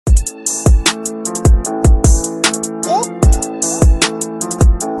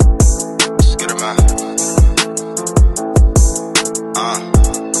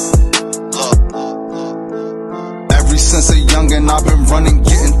I've been running,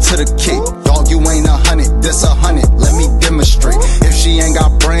 getting to the cake. Dog, you ain't 100, this 100, let me demonstrate. If she ain't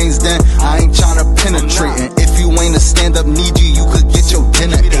got brains, then I ain't tryna penetrate. And if you ain't a stand-up needy, you could get your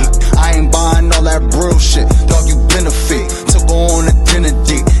dinner ate. I ain't buying all that real shit, dog, you benefit. Took her on a dinner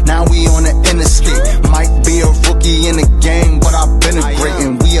date, now we on the interstate. Might be a rookie in the game, but I've been a great.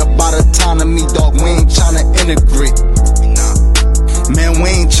 And we about autonomy, dog, we ain't tryna integrate. Man, we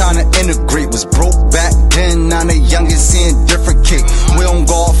ain't tryna integrate. Was broke back then, now the youngest seeing different cake. We don't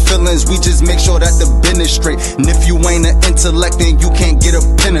go off feelings, we just make sure that the business straight. And if you ain't an intellect, then you can't get a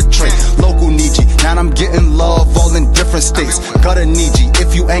penetrate. Local need you, now I'm getting love all in different states. Gotta need you,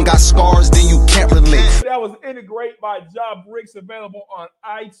 if you ain't got scars, then you can't relate. That was Integrate by Ja Bricks, available on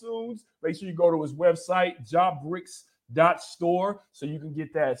iTunes. Make sure you go to his website, jabricks.store, so you can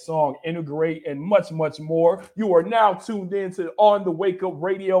get that song Integrate and much, much more. You are now tuned in to On the Wake Up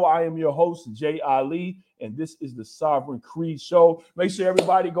Radio. I am your host, Jay Ali, and this is the Sovereign Creed Show. Make sure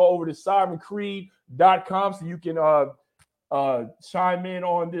everybody go over to sovereigncreed.com so you can chime in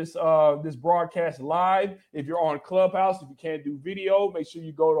on this broadcast live. If you're on Clubhouse, if you can't do video, make sure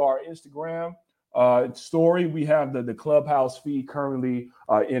you go to our Instagram story. We have the Clubhouse feed currently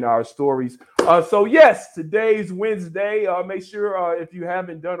in our stories. So yes, today's Wednesday. Make sure if you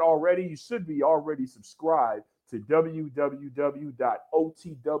haven't done already, you should be already subscribed to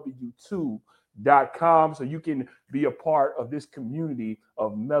www.otw2.com so you can be a part of this community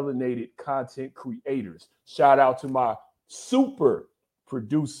of melanated content creators. Shout out to my super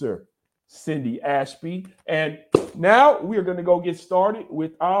producer, Cindy Ashby. And now we are going to go get started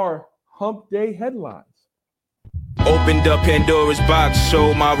with our Hump Day headlines. Opened up Pandora's box,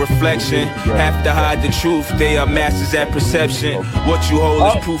 showed my reflection. Have to hide the truth, they are masters at perception. What you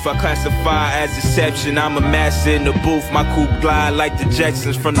hold is proof, I classify as deception. I'm a master in the booth, my coupe glide like the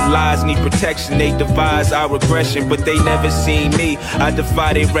Jetsons. From the lies, need protection, they devise our regression. But they never seen me, I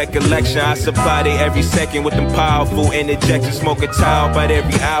defy their recollection. I supply they every second with them powerful interjections. Smoke a towel, but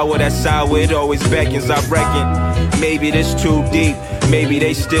every hour that's sour, it always beckons, I reckon. Maybe this too deep, maybe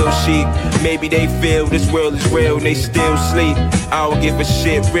they still sheep. Maybe they feel this world is real and they still sleep. I don't give a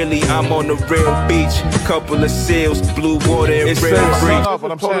shit, really, I'm on the real beach. Couple of seals, blue water and real breeze.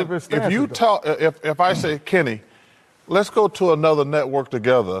 But I'm saying, if you talk, if I say, Kenny, let's go to another network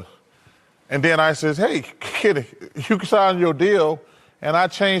together, and then I says, hey, Kenny, you can sign your deal, and I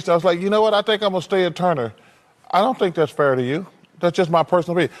changed, I was like, you know what, I think I'm gonna stay at Turner. I don't think that's fair to you. That's just my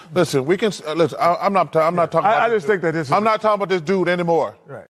personal opinion. Listen, we can, listen, I'm not talking about I just think that this is... I'm not talking about this dude anymore.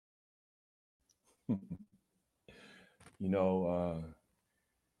 Right. You know,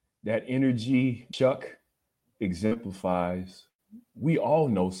 that energy Chuck exemplifies. We all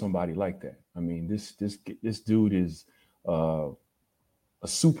know somebody like that. I mean, this dude is a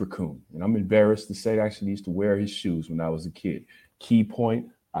super coon, and I'm embarrassed to say I actually used to wear his shoes when I was a kid. Key point,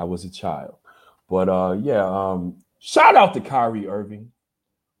 I was a child. But shout out to Kyrie Irving,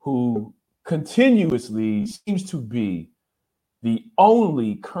 who continuously seems to be the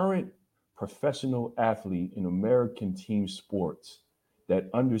only current professional athlete in American team sports that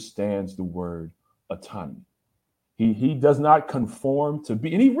understands the word autonomy. He does not conform to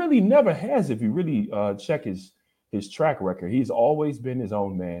be, and he really never has. If you really check his track record, he's always been his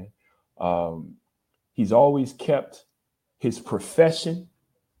own man. He's always kept his profession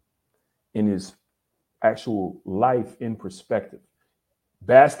and his actual life in perspective.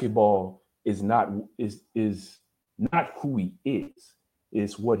 Basketball is not who he is.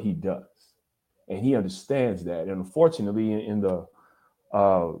 It's what he does. And he understands that. And unfortunately, in the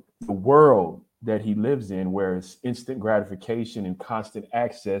world that he lives in, where it's instant gratification and constant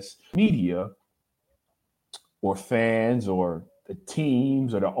access, media or fans or the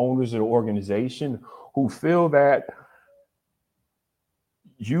teams or the owners of the organization who feel that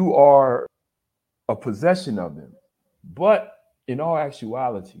you are a possession of them. But in all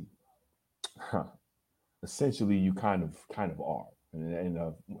actuality, essentially you kind of are.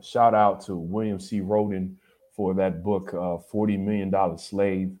 And shout out to William C. Roden for that book, $40 Million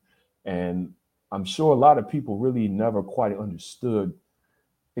Slave. And I'm sure a lot of people really never quite understood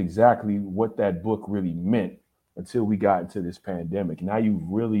exactly what that book really meant until we got into this pandemic. Now you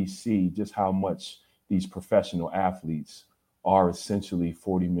really see just how much these professional athletes are essentially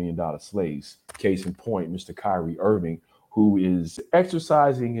 $40 million slaves. Case in point, Mr. Kyrie Irving, who is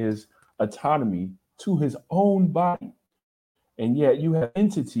exercising his autonomy to his own body. And yet you have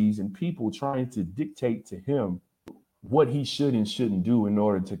entities and people trying to dictate to him what he should and shouldn't do in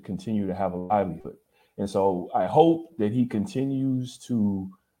order to continue to have a livelihood. And so I hope that he continues to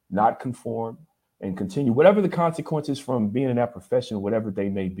not conform and continue whatever the consequences from being in that profession, whatever they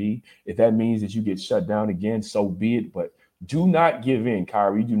may be. If that means that you get shut down again, so be it. But Do not give in,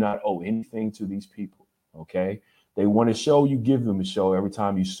 Kyrie. You do not owe anything to these people, okay? They want a show, you give them a show every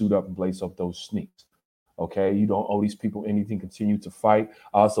time you suit up and lace up those sneaks, okay? You don't owe these people anything. Continue to fight.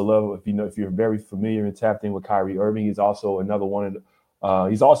 I also love, if you're very familiar and tapped in with Kyrie Irving, he's also another one of the,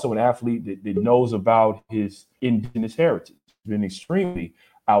 he's also an athlete that knows about his indigenous heritage. He's been extremely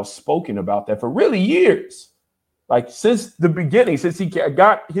outspoken about that for really years. Like since the beginning, since he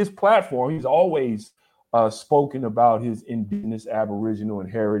got his platform, he's always spoken about his indigenous, aboriginal, and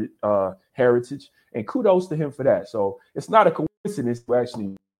heritage. And kudos to him for that. So it's not a coincidence to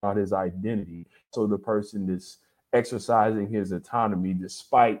actually about his identity. So the person that's exercising his autonomy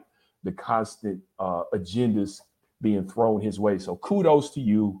despite the constant agendas being thrown his way. So kudos to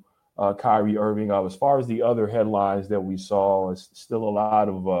you, Kyrie Irving. As far as the other headlines that we saw, it's still a lot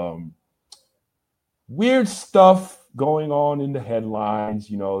of weird stuff going on in the headlines.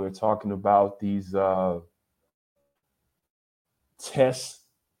 You know, they're talking about these tests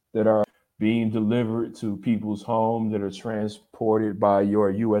that are being delivered to people's homes that are transported by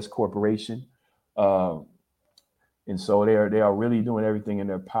your U.S. corporation. And so they are really doing everything in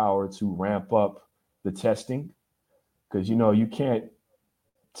their power to ramp up the testing because, you know, you can't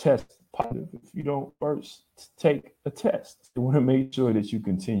test positive if you don't first take a test. You want to make sure that you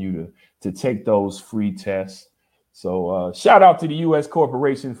continue to take those free tests. So shout out to the U.S.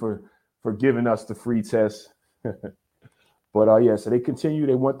 corporation for giving us the free tests. But yeah, so they continue.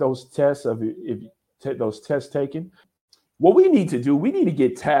 They want those tests those tests taken. What we need to do, we need to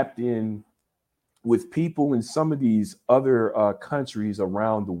get tapped in with people in some of these other countries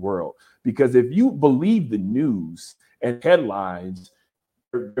around the world. Because if you believe the news and headlines,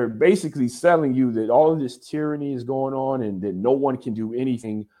 they're basically selling you that all of this tyranny is going on and that no one can do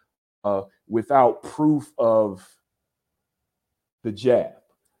anything without proof of the jab.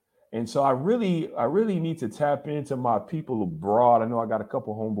 And so I really need to tap into my people abroad. I know I got a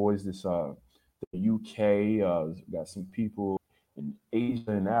couple homeboys this the UK, got some people in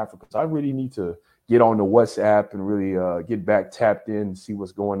Asia and Africa. So I really need to get on the WhatsApp and really get back tapped in and see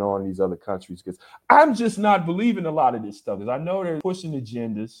what's going on in these other countries. Because I'm just not believing a lot of this stuff. Because I know they're pushing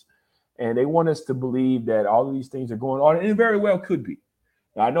agendas and they want us to believe that all of these things are going on. And it very well could be.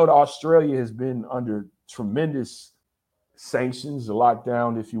 Now, I know that Australia has been under tremendous sanctions, a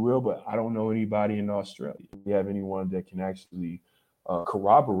lockdown, if you will, but I don't know anybody in Australia. We have anyone that can actually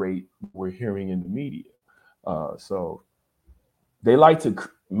corroborate what we're hearing in the media. So they like to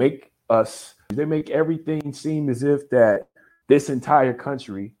make everything seem as if that this entire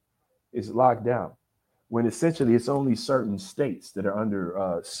country is locked down, when essentially it's only certain states that are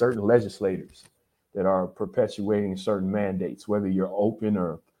under certain legislators that are perpetuating certain mandates, whether you're open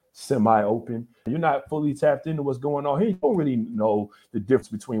or semi-open. You're not fully tapped into what's going on here. You don't really know the difference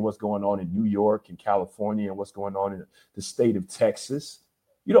between what's going on in New York and California and what's going on in the state of Texas.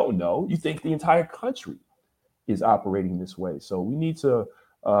 You don't know. You think the entire country is operating this way. So we need to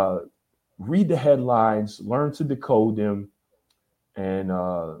read the headlines, learn to decode them, and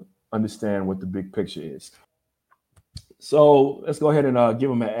understand what the big picture is. So let's go ahead and give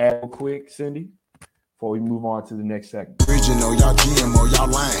them an ad real quick, Cindy, before we move on to the next segment. Original, y'all GMO, y'all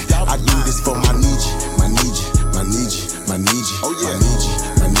lying. I do this for my Niji. Oh yeah.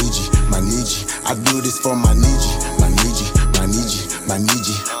 My Niji. I do this for my Niji.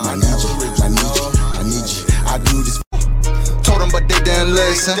 I do this. Told them, but they didn't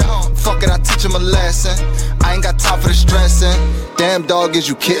listen. Fuck it, I teach them a lesson. I ain't got time for the stressing. Damn dog, is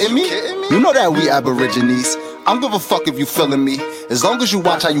you kidding me? You know that we Aborigines. I don't give a fuck if you feeling me, as long as you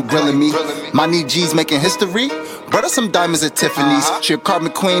watch how you grilling me. My Niji's making history. Brother, some diamonds at Tiffany's. She a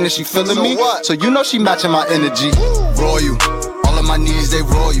carbon queen and she feeling me, so you know she matching my energy. Royal, all of my Nijis they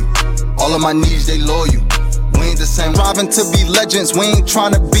royal. All of my Nijis they loyal. We ain't the same. Striving to be legends, we ain't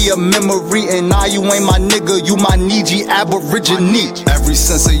trying to be a memory. And now you ain't my nigga, you my Niji Aborigine. Ever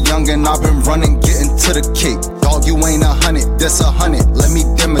since a youngin', I've been running, getting to the cake. Dog, you ain't 100, that's 100. Let me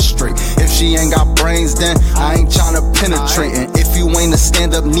demonstrate. If she ain't got brains, then I ain't trying to penetrate. And if you ain't a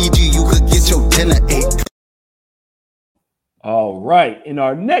stand-up Niji, you could get your dinner ate. All right. In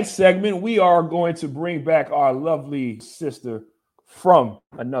our next segment, we are going to bring back our lovely sister from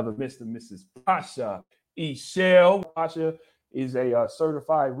another Mr. and Mrs. Pasha Ishel. Pasha is a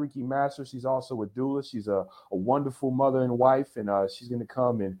certified Reiki master. She's also a doula. She's a wonderful mother and wife, and she's going to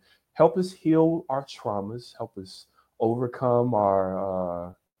come and help us heal our traumas, help us overcome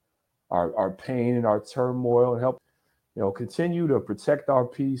our pain and our turmoil, and help continue to protect our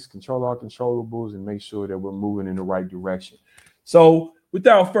peace, control our controllables, and make sure that we're moving in the right direction. So,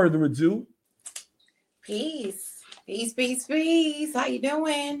 without further ado, peace. How you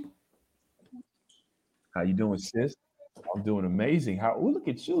doing? How you doing, sis? I'm doing amazing. Look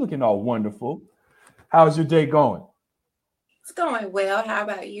at you looking all wonderful. How's your day going? It's going well. How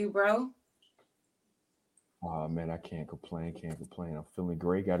about you, bro? Oh man, I can't complain. I'm feeling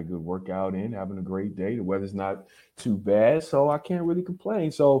great. Got a good workout in, having a great day. The weather's not too bad, so I can't really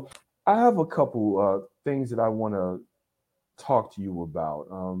complain. So I have a couple things that I want to talk to you about.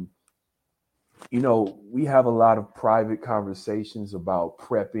 We have a lot of private conversations about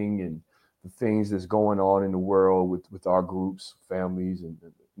prepping and the things that's going on in the world with our groups, families, and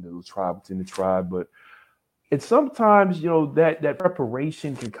the tribe within the tribe. But it's sometimes, that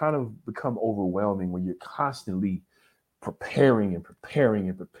preparation can kind of become overwhelming when you're constantly preparing and preparing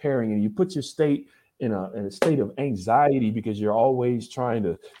and preparing, and you put your state in a state of anxiety because you're always trying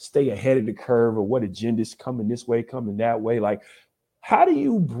to stay ahead of the curve or what agenda's coming this way, coming that way. Like, how do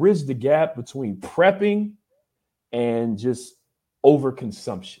you bridge the gap between prepping and just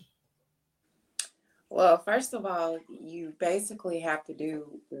overconsumption? Well, first of all, you basically have to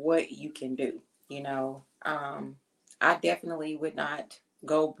do what you can do. I definitely would not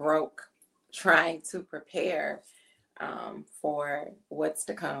go broke trying to prepare for what's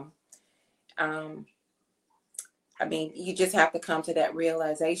to come. You just have to come to that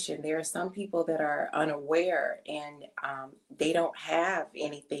realization. There are some people that are unaware and they don't have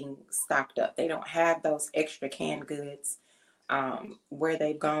anything stocked up. They don't have those extra canned goods where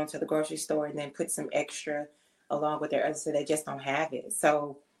they've gone to the grocery store and then put some extra along with their others, so they just don't have it.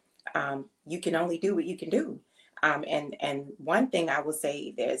 So you can only do what you can do. And one thing I would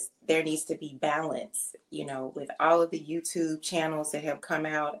say, there needs to be balance, with all of the YouTube channels that have come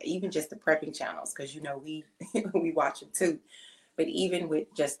out, even just the prepping channels, because, we we watch them too. But even with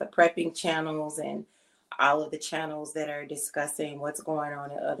just the prepping channels and all of the channels that are discussing what's going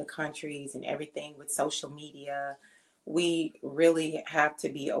on in other countries and everything with social media, we really have to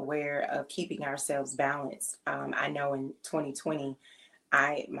be aware of keeping ourselves balanced. I know in 2020,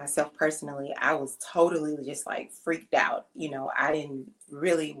 myself personally, I was totally just like freaked out. I didn't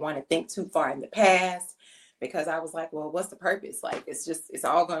really want to think too far in the past because I was like, well, what's the purpose? Like, it's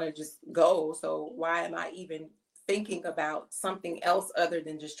all going to just go. So why am I even thinking about something else other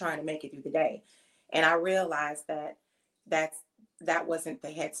than just trying to make it through the day? And I realized that wasn't the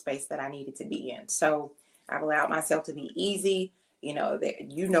headspace that I needed to be in. So I've allowed myself to be easy.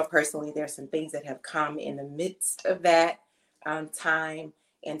 Personally, there's some things that have come in the midst of that time.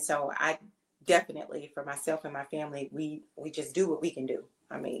 And so I definitely, for myself and my family, we just do what we can do.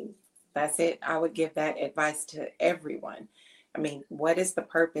 That's it. I would give that advice to everyone. What is the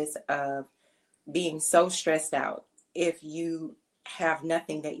purpose of being so stressed out if you have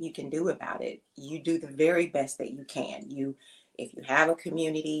nothing that you can do about it? You do the very best that you can. If you have a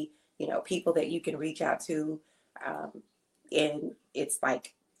community, people that you can reach out to, and it's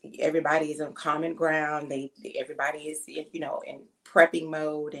like everybody is on common ground. Everybody is, in prepping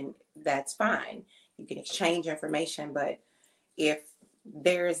mode, and that's fine. You can exchange information, but if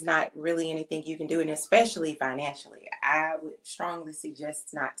there is not really anything you can do, and especially financially, I would strongly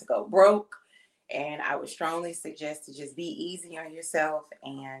suggest not to go broke, and I would strongly suggest to just be easy on yourself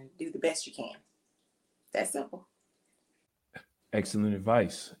and do the best you can. That's simple. Excellent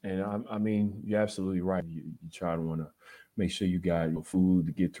advice. And you're absolutely right. You try to want to make sure you got your food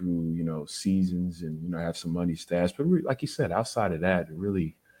to get through, seasons, and, have some money stashed. But like you said, outside of that,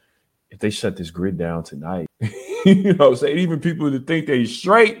 really, if they shut this grid down tonight, say even people that think they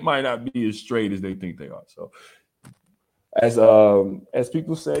straight might not be as straight as they think they are. So as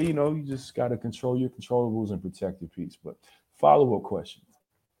people say, you just got to control your controllables and protect your peace. But follow-up question.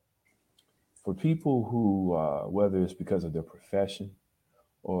 For people who, whether it's because of their profession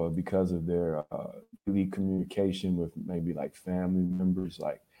or because of their daily communication with maybe like family members,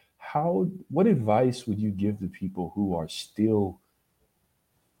 like what advice would you give to people who are still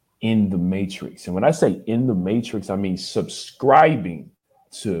in the matrix? And when I say in the matrix, I mean subscribing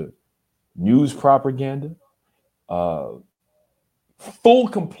to news propaganda, full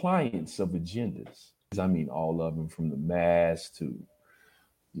compliance of agendas. All of them, from the mass to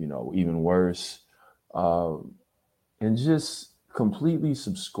even worse, and just completely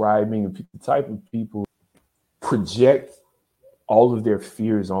subscribing. The type of people project all of their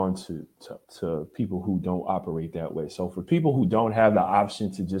fears onto to people who don't operate that way. So for people who don't have the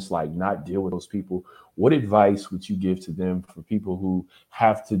option to just like not deal with those people, what advice would you give to them? For people who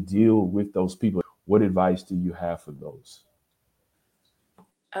have to deal with those people, what advice do you have for those?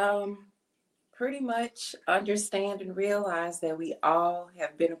 Pretty much understand and realize that we all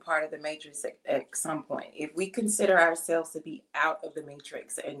have been a part of the matrix at some point. If we consider ourselves to be out of the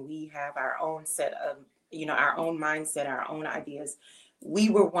matrix and we have our own set of, our own mindset, our own ideas, we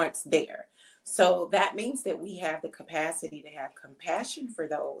were once there. So that means that we have the capacity to have compassion for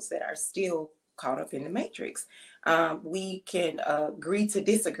those that are still caught up in the matrix. We can agree to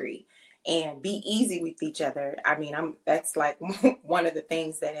disagree and be easy with each other. I mean, that's like one of the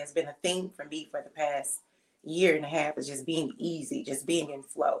things that has been a theme for me for the past year and a half, is just being easy, just being in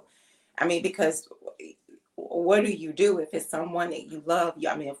flow. I mean, because what do you do if it's someone that you love?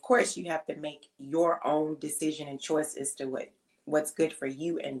 I mean, of course, you have to make your own decision and choice as to what's good for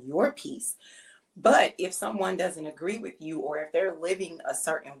you and your peace. But if someone doesn't agree with you, or if they're living a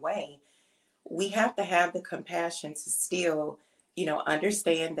certain way, we have to have the compassion to still,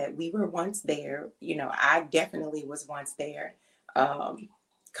 understand that we were once there. I definitely was once there,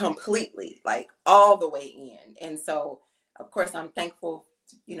 completely, like all the way in. And so, of course, I'm thankful,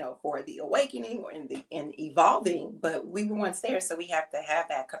 for the awakening and evolving, but we were once there. So we have to have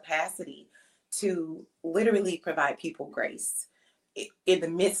that capacity to literally provide people grace in the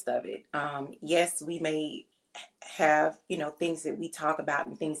midst of it. Yes, we may have, things that we talk about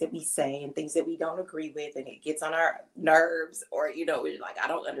and things that we say and things that we don't agree with, and it gets on our nerves, or, we're like, I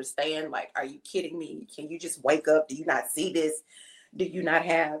don't understand. Like, are you kidding me? Can you just wake up? Do you not see this? Do you not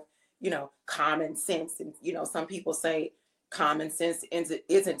have, common sense? And, some people say common sense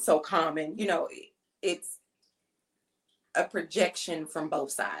isn't so common. It's a projection from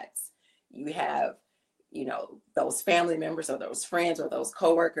both sides. You have, those family members or those friends or those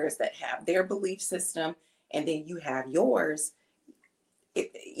coworkers that have their belief system, and then you have yours.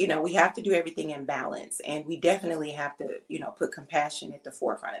 We have to do everything in balance, and we definitely have to, put compassion at the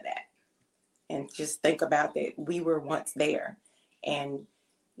forefront of that, and just think about that we were once there. And,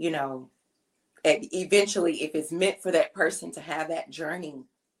 eventually, if it's meant for that person to have that journey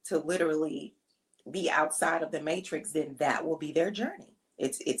to literally be outside of the matrix, then that will be their journey.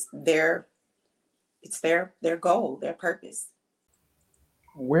 It's their goal, their purpose.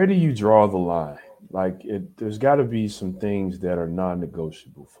 Where do you draw the line? Like, there's got to be some things that are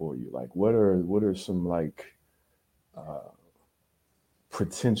non-negotiable for you. Like, what are some like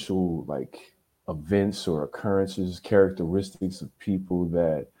potential like events or occurrences, characteristics of people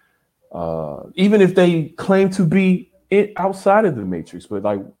that even if they claim to be outside of the matrix, but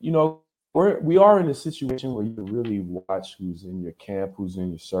like, we are in a situation where you can really watch who's in your camp, who's in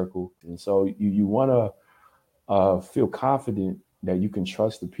your circle, and so you want to feel confident that you can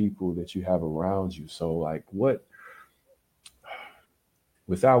trust the people that you have around you. So like,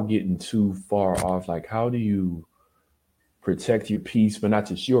 without getting too far off, like, how do you protect your peace, but not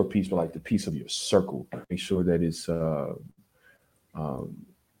just your peace, but like the peace of your circle? Make sure that it's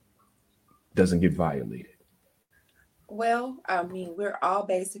doesn't get violated. Well, I mean, we're all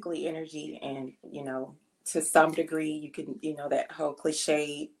basically energy, and, to some degree, you can, that whole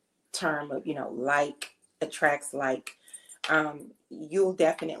cliche term of, like attracts like. You'll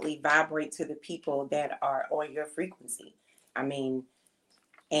definitely vibrate to the people that are on your frequency. I mean,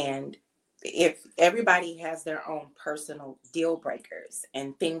 and if everybody has their own personal deal breakers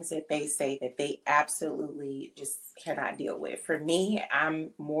and things that they say that they absolutely just cannot deal with. For me, I'm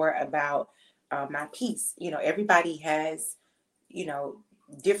more about my peace. Everybody has,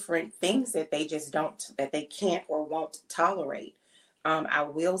 different things that they just that they can't or won't tolerate. I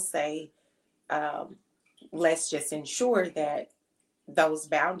will say, let's just ensure that those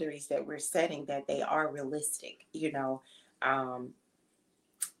boundaries that we're setting, that they are realistic.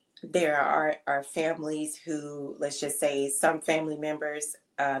 There are families who, let's just say, some family members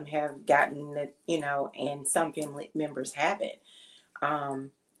have gotten it, and some family members haven't.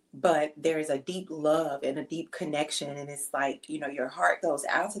 But there's a deep love and a deep connection, and it's like, your heart goes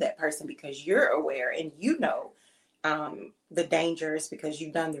out to that person because you're aware and the dangers, because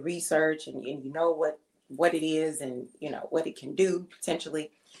you've done the research and you know what it is and what it can do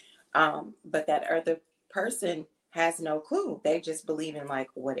potentially. But that other person has no clue. They just believe in like,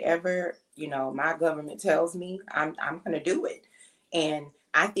 whatever, my government tells me, I'm going to do it. And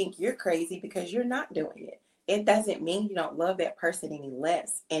I think you're crazy because you're not doing it. It doesn't mean you don't love that person any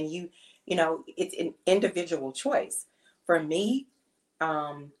less. And it's an individual choice. For me,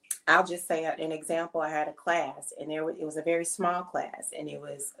 I'll just say an example. I had a class, and it was a very small class, and it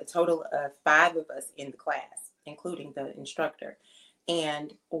was a total of 5 of us in the class, including the instructor.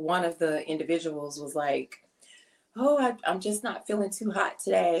 And one of the individuals was like, "Oh, I'm just not feeling too hot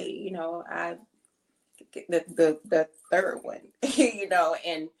today." The third one,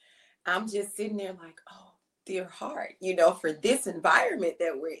 and I'm just sitting there like, "Oh, dear heart, for this environment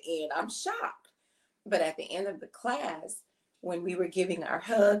that we're in, I'm shocked." But at the end of the class, when we were giving our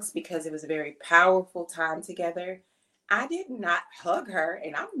hugs, because it was a very powerful time together, I did not hug her,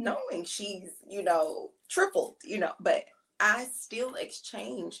 and I'm knowing she's, tripled, but I still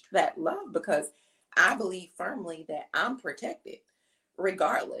exchanged that love because I believe firmly that I'm protected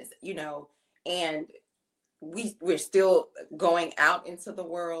regardless, and we're still going out into the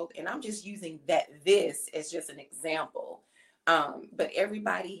world, and I'm just using this as just an example. But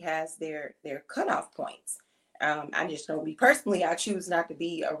everybody has their cutoff points. I just know me personally, I choose not to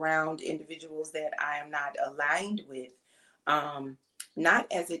be around individuals that I am not aligned with. Not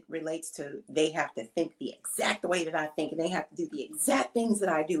as it relates to they have to think the exact way that I think and they have to do the exact things that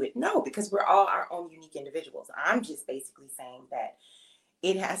I do it. No, because we're all our own unique individuals. I'm just basically saying that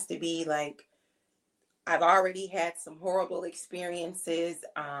it has to be like, I've already had some horrible experiences.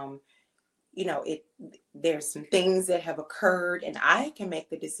 There's some things that have occurred, and I can make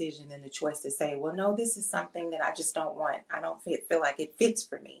the decision and the choice to say, well, no, this is something that I just don't want. I don't feel like it fits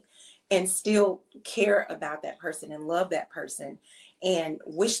for me, and still care about that person and love that person and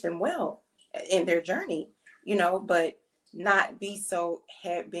wish them well in their journey, but not be so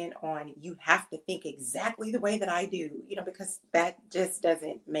head bent on, you have to think exactly the way that I do, because that just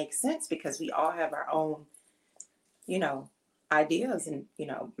doesn't make sense, because we all have our own, ideas and,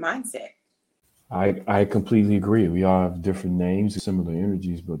 mindset. I completely agree. We all have different names, similar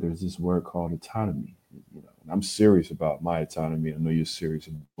energies, but there's this word called autonomy. And I'm serious about my autonomy. I know you're serious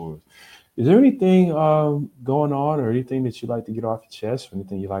about yours. Is there anything going on, or anything that you'd like to get off your chest, or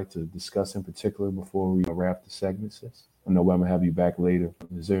anything you'd like to discuss in particular before we wrap the segment, sis? I know I'm gonna have you back later.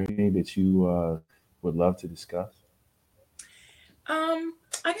 Is there anything that you would love to discuss? I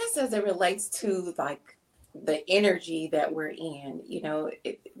guess as it relates to like the energy that we're in,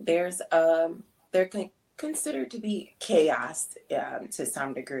 they're considered to be chaos to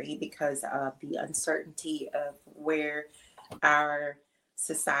some degree because of the uncertainty of where our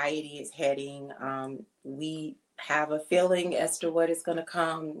society is heading. We have a feeling as to what is going to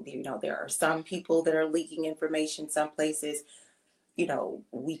come. There are some people that are leaking information some places.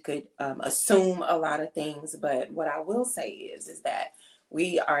 We could assume a lot of things, but what I will say is that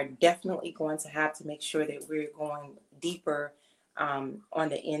we are definitely going to have to make sure that we're going deeper on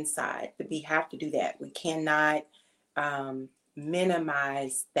the inside. We have to do that. We cannot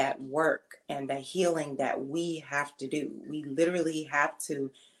minimize that work and the healing that we have to do. We literally have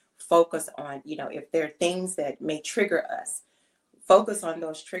to focus on, if there are things that may trigger us, focus on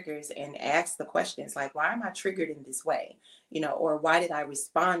those triggers and ask the questions like, why am I triggered in this way? Or why did I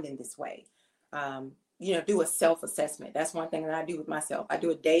respond in this way? Do a self-assessment. That's one thing that I do with myself. I do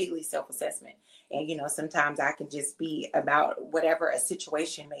a daily self-assessment. And, sometimes I can just be about whatever a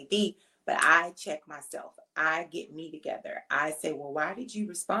situation may be, but I check myself. I get me together. I say, well, why did you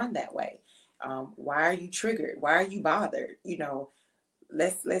respond that way? Why are you triggered? Why are you bothered?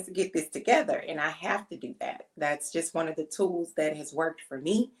 Let's get this together. And I have to do that. That's just one of the tools that has worked for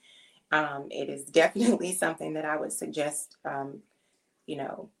me. It is definitely something that I would suggest,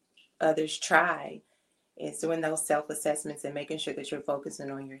 others try, is doing those self-assessments and making sure that you're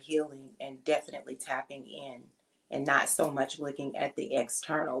focusing on your healing and definitely tapping in and not so much looking at the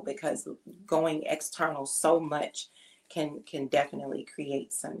external, because going external so much can definitely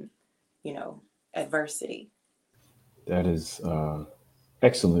create some, adversity. That is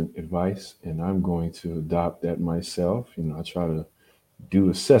excellent advice, and I'm going to adopt that myself. I try to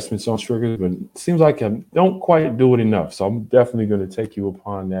do assessments on triggers, but it seems like I don't quite do it enough. So I'm definitely going to take you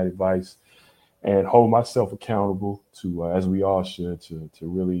upon that advice and hold myself accountable to, as we all should, to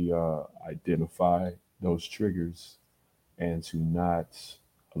really identify those triggers and to not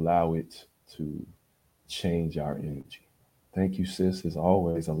allow it to change our energy. Thank you, sis, as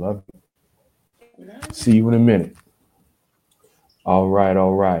always. I love you. See you in a minute. All right,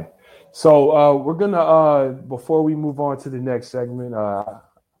 all right. So we're gonna before we move on to the next segment,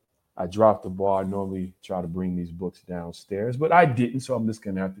 I dropped the ball. I normally try to bring these books downstairs, but I didn't, so I'm just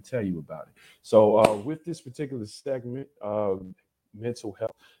gonna have to tell you about it. So with this particular segment, mental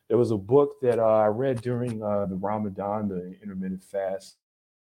health, there was a book that I read during the Ramadan, the intermittent fast,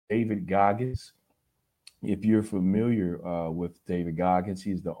 David Goggins. If you're familiar with David Goggins,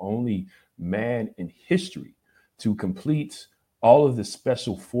 he's the only man in history to complete all of the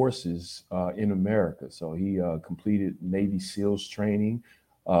special forces in America. So he completed Navy SEALs training.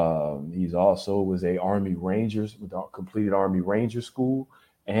 He's also was a Army Rangers, completed Army Ranger School,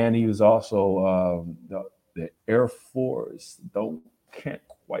 and he was also the Air Force. Can't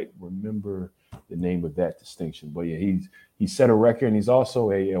quite remember the name of that distinction, but yeah, he set a record, and he's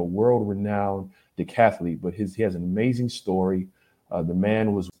also a world-renowned decathlete. But he has an amazing story. The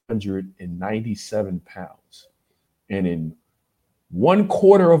man was 197 pounds, and in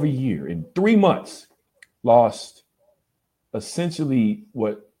 1/4 of a year, in 3 months, lost essentially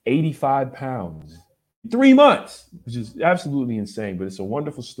 85 pounds 3 months, which is absolutely insane. But it's a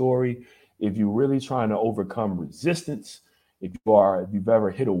wonderful story. If you're really trying to overcome resistance, if you've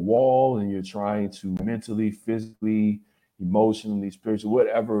ever hit a wall and you're trying to mentally, physically, emotionally, spiritually,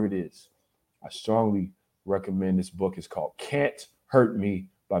 whatever it is, I strongly recommend this book. It's called Can't Hurt Me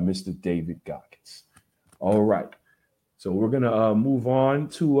by Mr. David Goggins. All right. So we're going to move on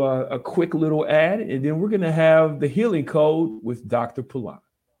to a quick little ad, and then we're going to have the healing code with Dr. Palan.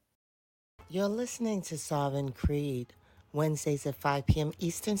 You're listening to Sovereign Creed, Wednesdays at 5 p.m.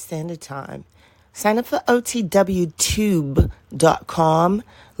 Eastern Standard Time. Sign up for OTWTube.com.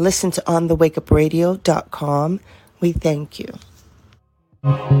 Listen to OnTheWakeUpRadio.com. We thank you.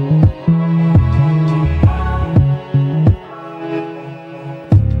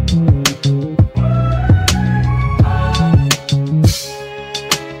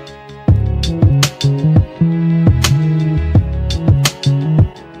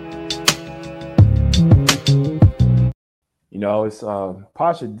 You know, it's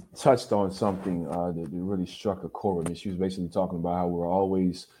Pasha touched on something that really struck a chord with me. She was basically talking about how we're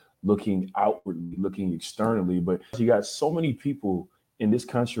always looking outwardly, looking externally, but you got so many people in this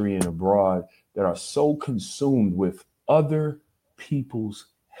country and abroad that are so consumed with other people's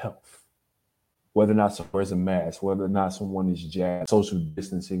health, whether or not someone wears a mask, whether or not someone is jabbed, social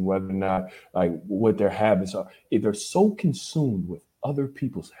distancing, whether or not like what their habits are. If they're so consumed with other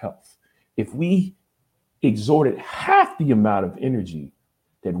people's health, if we exhorted half the amount of energy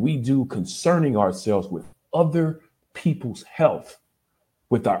that we do concerning ourselves with other people's health,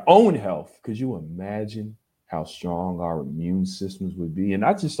 with our own health, could you imagine how strong our immune systems would be? And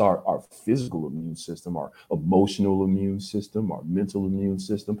not just our physical immune system, our emotional immune system, our mental immune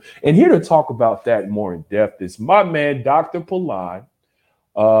system. And here to talk about that more in depth is my man, Dr. Palan,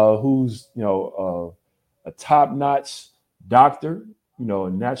 who's, a top-notch doctor, a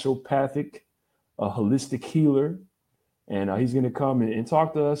naturopathic, a holistic healer, and he's going to come and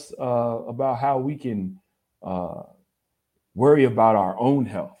talk to us about how we can worry about our own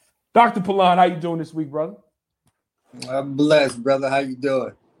health. Dr. Palan, how you doing this week, brother? I'm blessed, brother. How you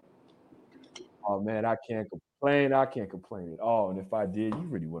doing? Oh, man, I can't complain. I can't complain at all. And if I did, you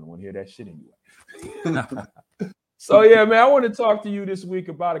really wouldn't want to hear that shit anyway. So, yeah, man, I want to talk to you this week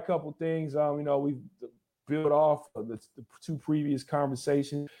about a couple things. We've built off of the two previous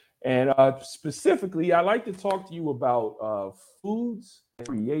conversations. And specifically, I'd like to talk to you about foods that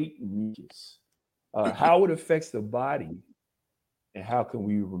create mucus, how it affects the body, and how can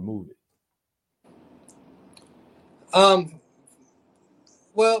we remove it?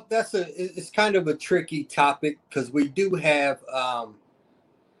 Well, it's kind of a tricky topic because we do have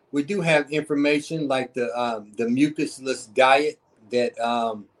information like the mucusless diet that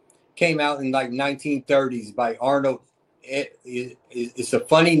came out in like 1930s by Arnold. It's a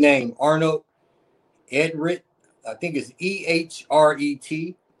funny name, Arnold Ehret. I think it's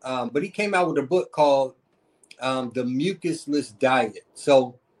Ehret. But he came out with a book called The Mucusless Diet.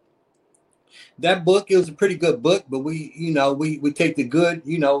 So that book, it was a pretty good book, but we take the good,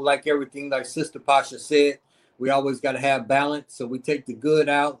 like everything, like Sister Pasha said, we always got to have balance. So we take the good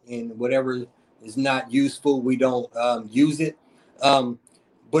out, and whatever is not useful, we don't use it.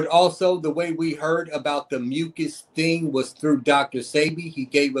 But also the way we heard about the mucus thing was through Dr. Sebi. He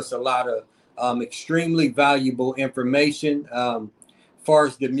gave us a lot of extremely valuable information as far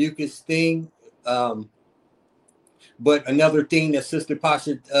as the mucus thing. But another thing that Sister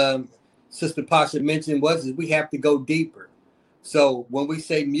Pasha mentioned is we have to go deeper. So when we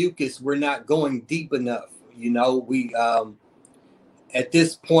say mucus, we're not going deep enough. We at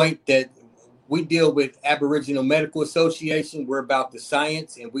this point that we deal with Aboriginal Medical Association, we're about the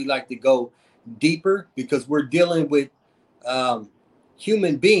science, and we like to go deeper because we're dealing with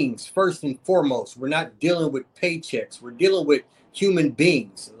human beings first and foremost. We're not dealing with paychecks. We're dealing with human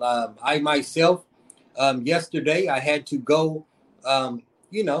beings. I myself, yesterday, I had to go,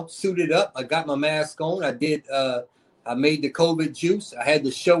 suited up. I got my mask on. I made the COVID juice. I had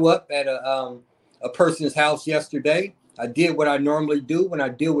to show up at a person's house yesterday. I did what I normally do when I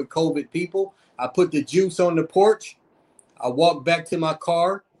deal with COVID people. I put the juice on the porch. I walk back to my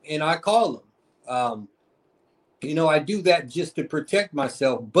car and I call them. I do that just to protect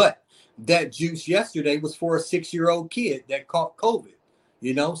myself. But that juice yesterday was for a 6-year-old kid that caught COVID,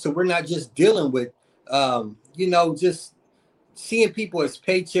 so we're not just dealing with, just seeing people as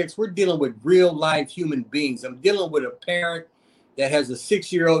paychecks. We're dealing with real life human beings. I'm dealing with a parent that has a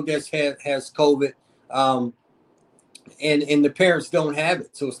 6-year-old that has COVID. And the parents don't have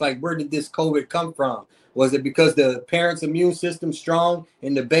it. So it's like, where did this COVID come from? Was it because the parents' immune system strong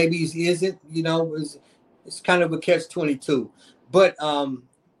and the baby's isn't? It's kind of a catch-22. But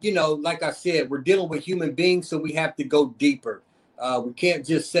you know, like I said, we're dealing with human beings, so we have to go deeper. We can't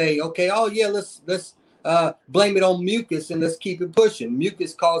just say, okay, oh yeah, let's blame it on mucus and let's keep it pushing.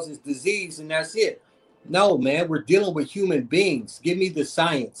 Mucus causes disease and that's it. No, man, we're dealing with human beings. Give me the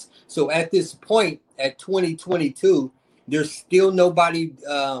science. So at this point, at 2022, there's still nobody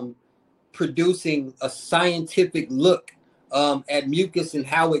producing a scientific look at mucus and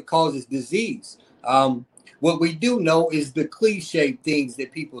how it causes disease. What we do know is the cliche things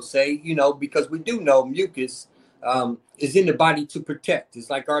that people say, you know, because we do know mucus is in the body to protect. It's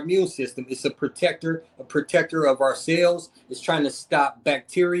like our immune system. It's a protector of our cells. It's trying to stop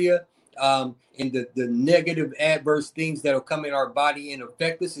bacteria and the negative adverse things that will come in our body and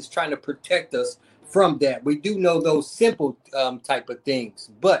affect us. It's trying to protect us from that. We do know those simple type of things.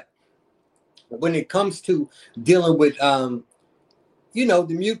 But when it comes to dealing with, you know,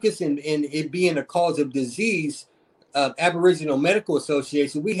 the mucus and it being a cause of disease, Aboriginal Medical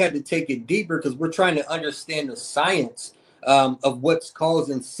Association, we had to take it deeper because we're trying to understand the science of what's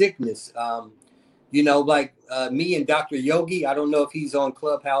causing sickness. You know, like me and Dr. Yogi, I don't know if he's on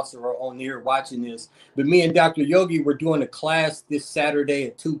Clubhouse or on here watching this, but me and Dr. Yogi, we're doing a class this Saturday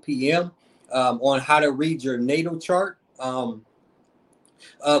at 2 p.m. On how to read your natal chart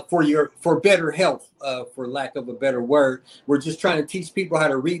for better health, for lack of a better word. We're just trying to teach people how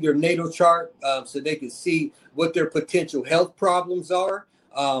to read their natal chart so they can see what their potential health problems are.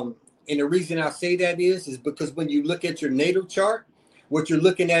 And the reason I say that is because when you look at your natal chart, what you're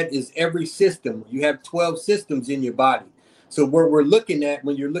looking at is every system. You have 12 systems in your body. So what we're looking at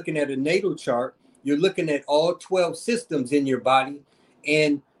when you're looking at a natal chart, you're looking at all 12 systems in your body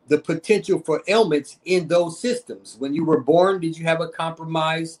and the potential for ailments in those systems. When you were born, did you have a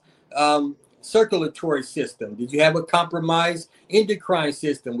compromised circulatory system? Did you have a compromised endocrine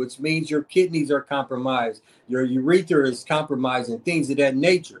system, which means your kidneys are compromised, your urethra is compromised, and things of that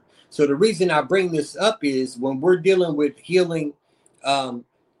nature? So the reason I bring this up is when we're dealing with healing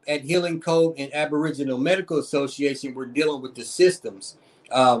at Healing Code and Aboriginal Medical Association, we're dealing with the systems,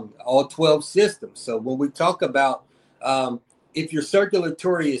 all 12 systems. So when we talk about if your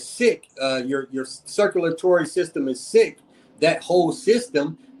circulatory is sick, your circulatory system is sick, that whole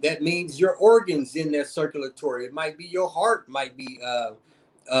system, that means your organs in that circulatory. It might be your heart might be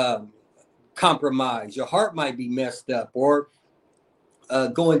compromised. Your heart might be messed up, or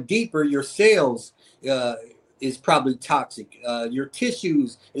going deeper, your cells is probably toxic. Your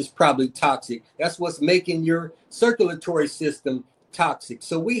tissues is probably toxic. That's what's making your circulatory system toxic.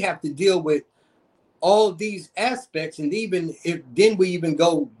 So we have to deal with all these aspects, and then we even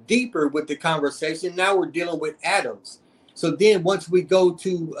go deeper with the conversation. Now we're dealing with atoms. So then once we go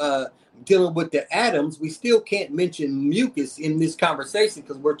to dealing with the atoms, we still can't mention mucus in this conversation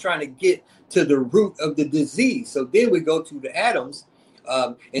because we're trying to get to the root of the disease. So then we go to the atoms,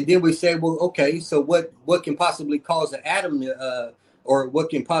 and then we say, well, okay, so what can possibly cause an atom or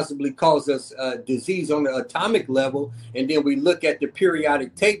what can possibly cause us disease on the atomic level? And then we look at the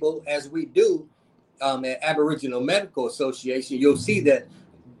periodic table as we do at Aboriginal Medical Association. You'll see that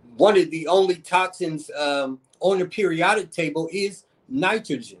one of the only toxins on the periodic table is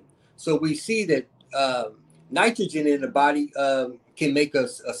nitrogen. So we see that nitrogen in the body can make a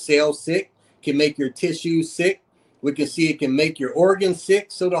cell sick, can make your tissue sick. We can see it can make your organs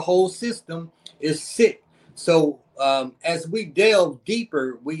sick. So the whole system is sick. So as we delve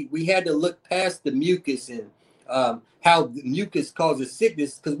deeper, we had to look past the mucus and how the mucus causes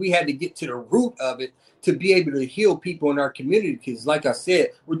sickness, because we had to get to the root of it to be able to heal people in our community. Because like I said,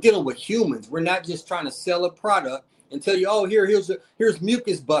 we're dealing with humans. We're not just trying to sell a product and tell you, oh, here's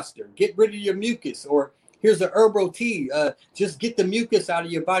mucus buster. Get rid of your mucus. Or here's a herbal tea. Just get the mucus out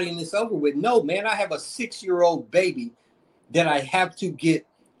of your body and it's over with. No, man, I have a 6-year-old baby that I have to get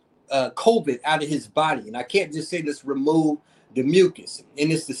COVID out of his body. And I can't just say let's remove the mucus.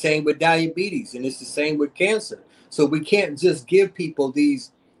 And it's the same with diabetes, and it's the same with cancer. So we can't just give people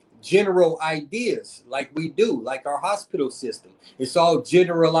these general ideas like we do, like our hospital system. It's all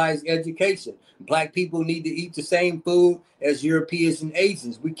generalized education. Black people need to eat the same food as Europeans and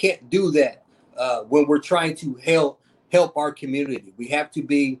Asians. We can't do that when we're trying to help our community. We have to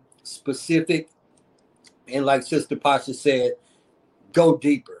be specific. And like Sister Pasha said, go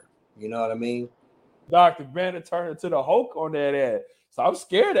deeper. You know what I mean? Dr. Banner turned into the Hulk on that ad. So I'm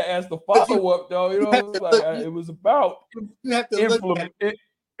scared to ask the follow-up, though. You know, it was about you have to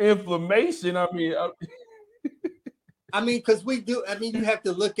inflammation. I mean, because we do. I mean, you have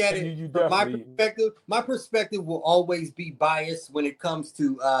to look at it from my perspective. My perspective will always be biased when it comes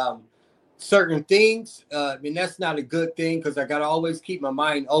to certain things. I mean, that's not a good thing because I got to always keep my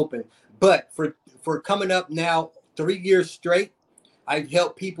mind open. But for coming up now 3 years straight, I've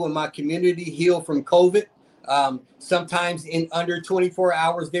helped people in my community heal from COVID. Sometimes in under 24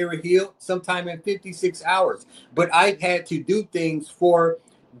 hours, they were healed, sometimes in 56 hours. But I've had to do things for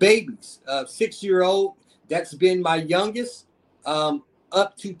babies, 6-year-old, that's been my youngest,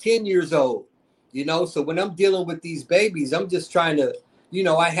 up to 10 years old, you know. So when I'm dealing with these babies, I'm just trying to, you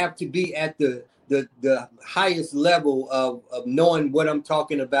know, I have to be at the highest level of knowing what I'm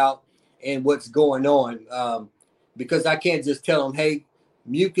talking about and what's going on, because I can't just tell them, hey,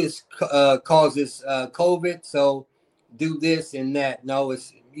 mucus causes COVID, so do this and that. No,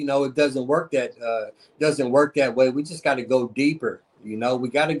 it's, you know, it doesn't work that way. We just got to go deeper. You know, we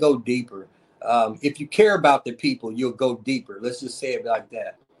got to go deeper. If you care about the people, you'll go deeper. Let's just say it like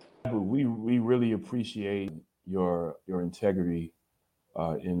that. We really appreciate your integrity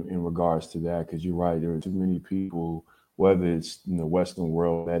in regards to that, because you're right. There are too many people, whether it's in the Western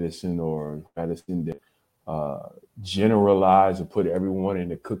world medicine or medicine that generalize or put everyone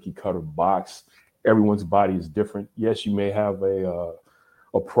in a cookie cutter box. Everyone's body is different. Yes, you may have a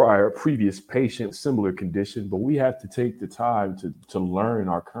previous patient, similar condition, but we have to take the time to learn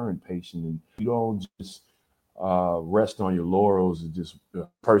our current patient. And you don't just rest on your laurels and just the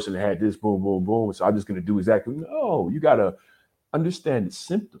person had this, boom, boom, boom, so I'm just going to do exactly. No, you got to understand the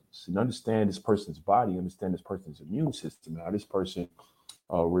symptoms and understand this person's body, understand this person's immune system, how this person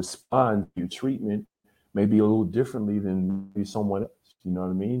responds to your treatment maybe a little differently than maybe someone else. You know what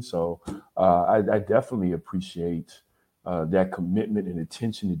I mean? So I definitely appreciate that commitment and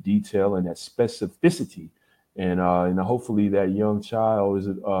attention to detail and that specificity. And hopefully that young child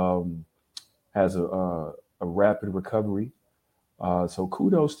has a rapid recovery. So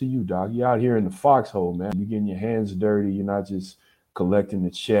kudos to you, Doc. You're out here in the foxhole, man. You're getting your hands dirty. You're not just collecting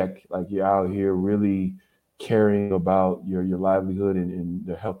the check. Like, you're out here really caring about your livelihood and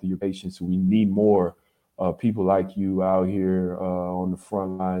the health of your patients. We need more people like you out here on the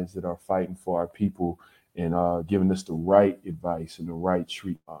front lines that are fighting for our people and giving us the right advice and the right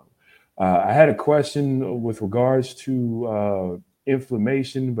treatment. I had a question with regards to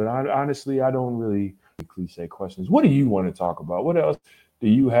inflammation, but honestly, I don't really cliche questions. What do you want to talk about? What else do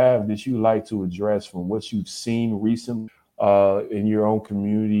you have that you like to address from what you've seen recently in your own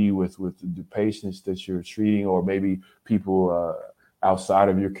community with the patients that you're treating, or maybe people outside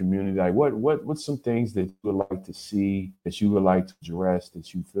of your community? Like what's some things that you would like to see, that you would like to address,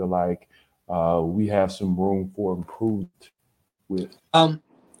 that you feel like we have some room for improvement with?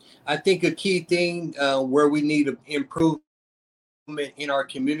 I think a key thing where we need improvement in our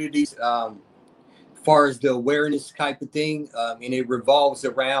communities, far as the awareness type of thing, and it revolves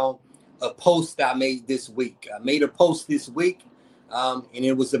around a post I made this week. I made a post this week, and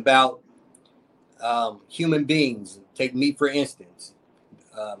it was about human beings. Take me, for instance.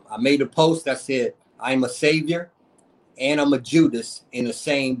 I made a post. I said, I'm a savior and I'm a Judas in the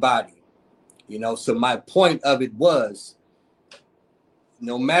same body. You know, so my point of it was,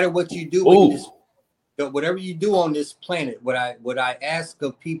 no matter what you do in this, whatever you do on this planet, what I ask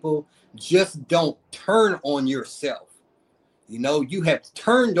of people, just don't turn on yourself. You know, you have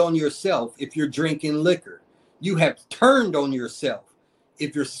turned on yourself if you're drinking liquor. You have turned on yourself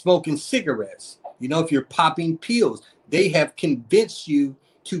if you're smoking cigarettes. You know, if you're popping pills, they have convinced you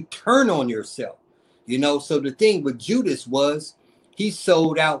to turn on yourself. You know, so the thing with Judas was he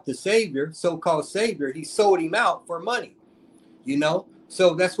sold out the savior, so-called savior. He sold him out for money, you know.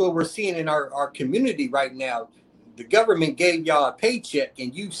 So that's what we're seeing in our community right now. The government gave y'all a paycheck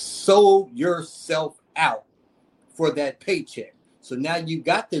and you sold yourself out for that paycheck. So now you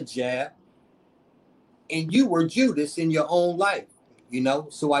got the jab and you were Judas in your own life, you know.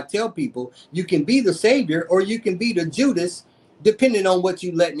 So I tell people, you can be the savior or you can be the Judas, depending on what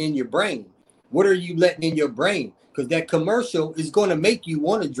you letting in your brain. What are you letting in your brain? Because that commercial is going to make you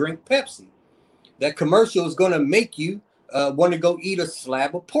want to drink Pepsi. That commercial is going to make you want to go eat a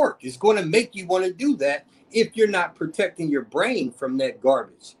slab of pork. It's going to make you want to do that if you're not protecting your brain from that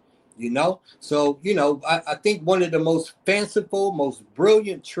garbage, you know? So, you know, I think one of the most fanciful, most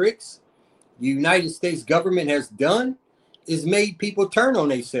brilliant tricks the United States government has done is made people turn on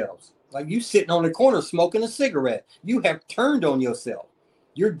themselves. Like you sitting on the corner smoking a cigarette. You have turned on yourself.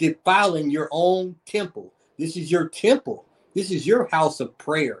 You're defiling your own temple. This is your temple. This is your house of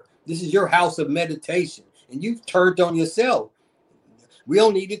prayer. This is your house of meditation. And you've turned on yourself. We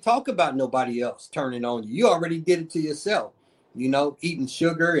don't need to talk about nobody else turning on you. You already did it to yourself. You know, eating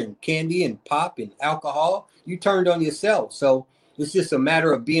sugar and candy and pop and alcohol. You turned on yourself. So it's just a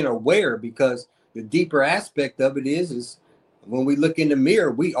matter of being aware, because the deeper aspect of it is when we look in the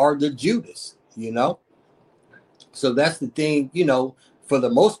mirror, we are the Judas, you know. So that's the thing, you know, for the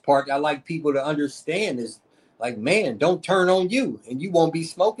most part, I like people to understand is Like, man, don't turn on you, and you won't be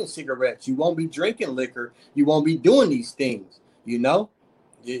smoking cigarettes. You won't be drinking liquor. You won't be doing these things. You know,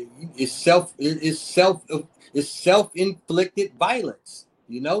 it's self-inflicted violence.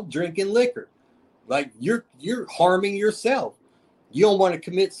 You know, drinking liquor, like you're harming yourself. You don't want to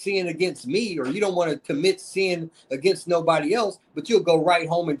commit sin against me, or you don't want to commit sin against nobody else, but you'll go right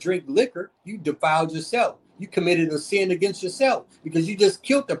home and drink liquor. You defiled yourself. You committed a sin against yourself because you just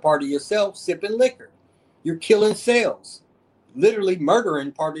killed a part of yourself sipping liquor. You're killing cells, literally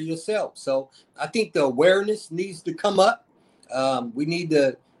murdering part of yourself. So I think the awareness needs to come up. We need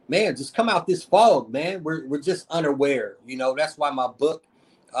to, man, just come out this fog, man. We're just unaware. You know, that's why my book,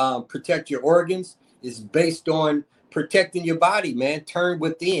 Protect Your Organs, is based on protecting your body, man. Turn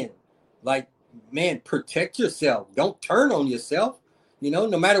within. Like, man, protect yourself. Don't turn on yourself. You know,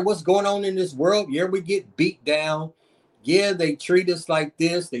 no matter what's going on in this world, yeah, we get beat down. Yeah, they treat us like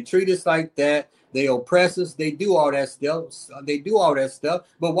this. They treat us like that. They oppress us. They do all that stuff.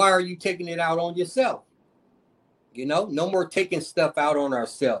 But why are you taking it out on yourself? You know, no more taking stuff out on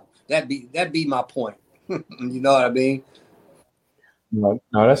ourselves. That'd be my point. You know what I mean? No,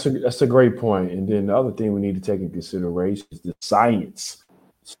 that's a great point. And then the other thing we need to take in consideration is the science.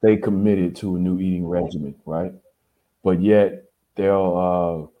 Stay committed to a new eating regimen, right? But yet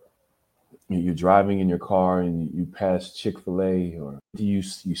they'll you're driving in your car and you pass Chick-fil-A, or you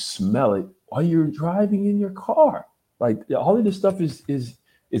smell it while you're driving in your car. Like, all of this stuff is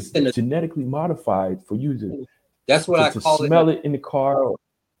genetically modified for you to. That's what I call smell it in the car.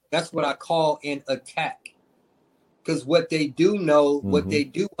 That's what I call an attack. Because what they do know, what they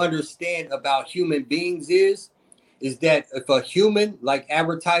do understand about human beings is that if a human, like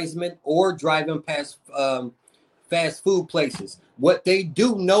advertisement or driving past fast food places, what they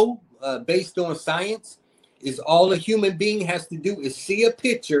do know based on science is all a human being has to do is see a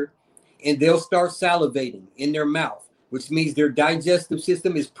picture and they'll start salivating in their mouth, which means their digestive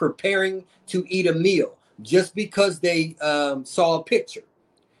system is preparing to eat a meal just because they saw a picture.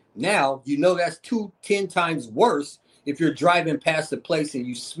 Now, you know, that's 10 times worse if you're driving past a place and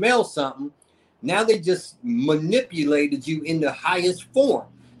you smell something. Now they just manipulated you in the highest form,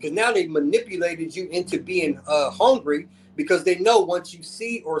 because now they manipulated you into being hungry, because they know once you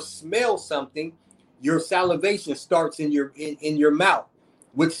see or smell something, your salivation starts in your mouth,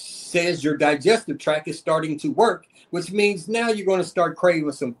 which says your digestive tract is starting to work, which means now you're going to start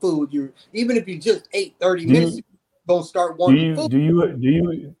craving some food. Even if you just ate 30 minutes, you're going to start wanting food.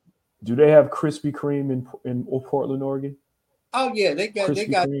 Do they have Krispy Kreme in Portland, Oregon? Oh yeah, they got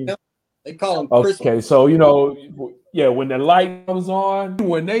them. They call them Krispy. Okay, so you know, yeah, when the light comes on,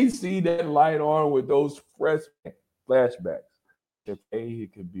 when they see that light on with those fresh flashbacks,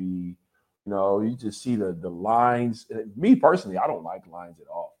 it could be, you know, you just see the lines. Me personally, I don't like lines at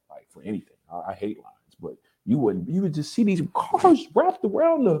all, like for anything. I hate lines, but you would just see these cars wrapped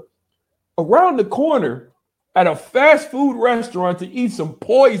around the corner at a fast food restaurant to eat some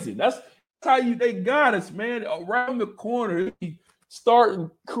poison. That's how they got us, man. Around the corner, starting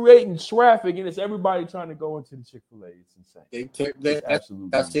creating traffic, and it's everybody trying to go into the Chick-fil-A. It's insane. Absolutely.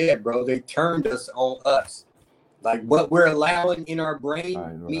 That's it, bro. They turned us on us. Like what we're allowing in our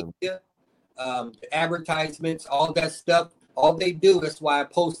brain, media, advertisements, all that stuff. All they do. That's why I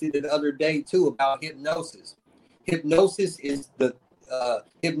posted it the other day too about hypnosis. Hypnosis is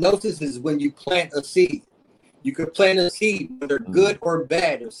when you plant a seed. You could plant a seed, whether good or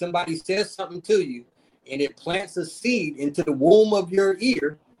bad. If somebody says something to you and it plants a seed into the womb of your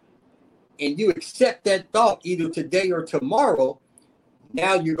ear, and you accept that thought either today or tomorrow,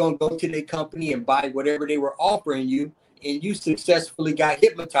 now you're going to go to their company and buy whatever they were offering you, and you successfully got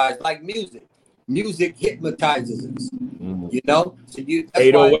hypnotized like music. Music hypnotizes us, you know? So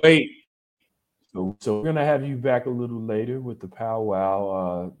 808. So we're gonna have you back a little later with the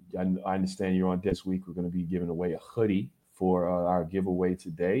powwow. I understand you're on this week. We're gonna be giving away a hoodie for our giveaway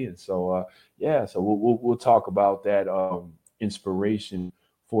today, and so we'll talk about that inspiration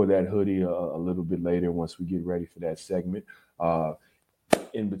for that hoodie a little bit later once we get ready for that segment.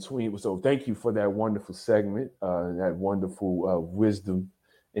 In between, so thank you for that wonderful segment, that wonderful wisdom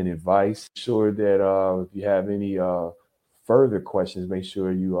and advice. Sure that if you have any further questions, make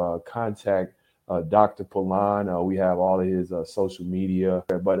sure you contact Dr. Polan. We have all of his social media,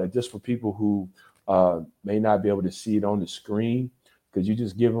 but just for people who may not be able to see it on the screen, could you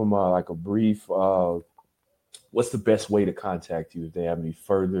just give them like a brief, what's the best way to contact you if they have any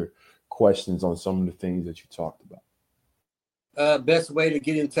further questions on some of the things that you talked about? Best way to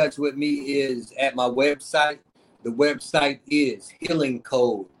get in touch with me is at my website. The website is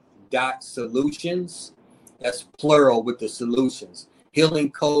healingcode.solutions. That's plural with the solutions.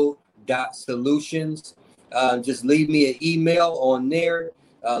 Healingcode.solutions. just leave me an email on there.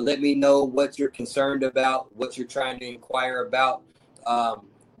 Let me know what you're concerned about, what you're trying to inquire about.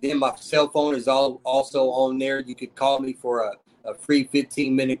 Then my cell phone is also on there. You could call me for a free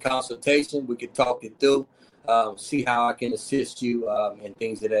 15-minute consultation. We could talk it through, see how I can assist you, and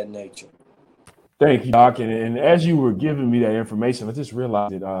things of that nature. Thank you, Doc. And as you were giving me that information, I just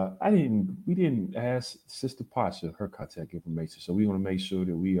realized that we didn't ask Sister Pasha her contact information. So we want to make sure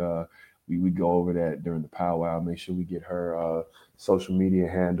that we go over that during the powwow. Make sure we get her social media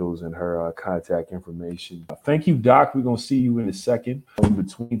handles and her contact information. Thank you, Doc. We're gonna see you in a second. In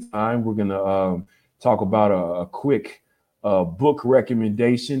between time, we're gonna talk about a quick book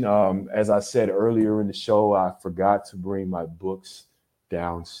recommendation. As I said earlier in the show, I forgot to bring my books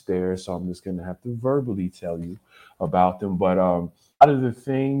downstairs, so I'm just going to have to verbally tell you about them. But a lot of the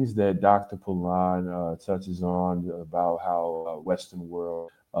things that Dr. Poulin touches on about how Western world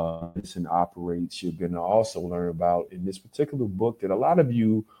medicine operates, you're going to also learn about in this particular book that a lot of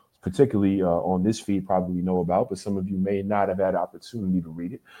you, particularly on this feed, probably know about, but some of you may not have had opportunity to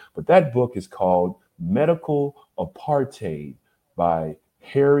read it. But that book is called Medical Apartheid by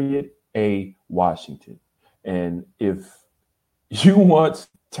Harriet A. Washington. And if you want to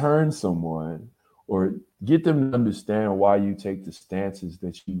turn someone or get them to understand why you take the stances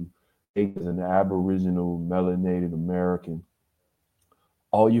that you take as an Aboriginal melanated American,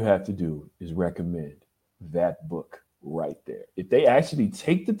 all you have to do is recommend that book right there. If they actually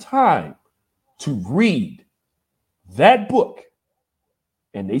take the time to read that book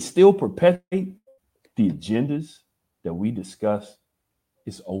and they still perpetuate the agendas that we discuss,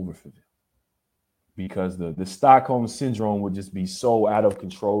 it's over for them. Because the Stockholm Syndrome would just be so out of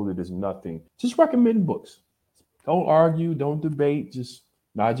control that there's nothing. Just recommend books. Don't argue, don't debate, just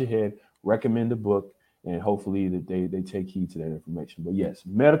nod your head, recommend a book, and hopefully that they take heed to that information. But yes,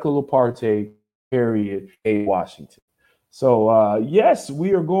 Medical Apartheid, Harriet A. Washington. So yes,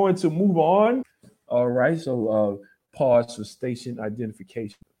 we are going to move on. All right, so pause for station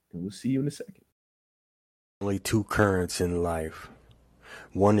identification, and we'll see you in a second. Only two currents in life.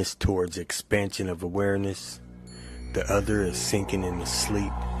 One is towards expansion of awareness. The other is sinking into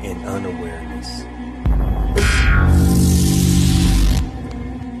sleep and unawareness.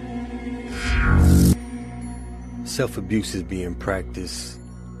 Self-abuse is being practiced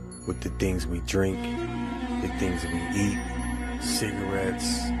with the things we drink, the things we eat,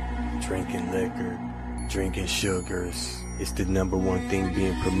 cigarettes, drinking liquor, drinking sugars. It's the number one thing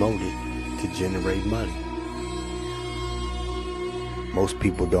being promoted to generate money. Most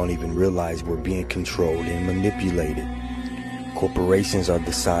people don't even realize we're being controlled and manipulated. Corporations are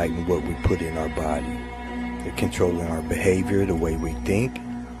deciding what we put in our body. They're controlling our behavior, the way we think,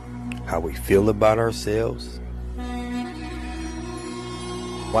 how we feel about ourselves.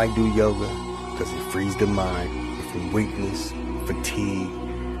 Why do yoga? Because it frees the mind from weakness, fatigue,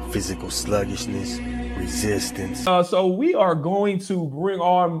 physical sluggishness, resistance. So we are going to bring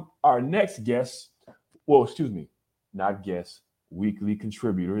on our next guest. Well, excuse me, not guest. Weekly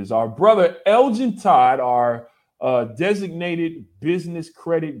contributor is our brother Elgin Todd, our designated business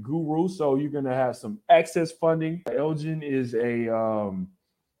credit guru. So you're going to have some access funding. Elgin is a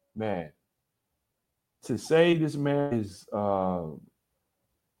man. To say this man is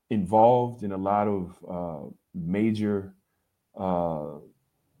involved in a lot of major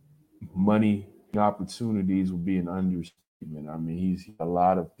money opportunities would be an understatement. I mean, he's a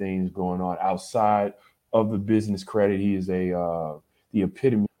lot of things going on outside of the business credit. He is the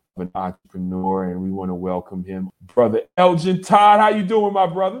epitome of an entrepreneur, and we want to welcome him. Brother Elgin Todd, how you doing, my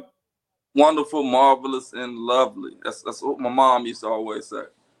brother? Wonderful, marvelous, and lovely. That's what my mom used to always say.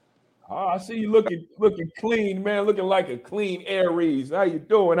 Oh, I see you looking clean, man, looking like a clean Aries. How you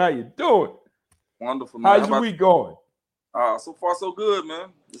doing? Wonderful, man. How's your week going? So far so good, man.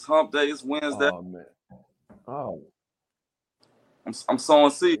 It's hump day, it's Wednesday. Oh, man. Oh. I'm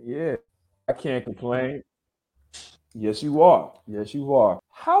sowing seed. Yeah. I can't complain. Yes, you are.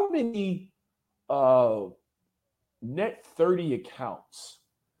 How many net 30 accounts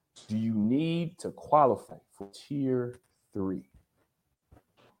do you need to qualify for tier 3?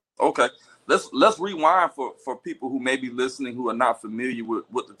 Okay, let's rewind for people who may be listening who are not familiar with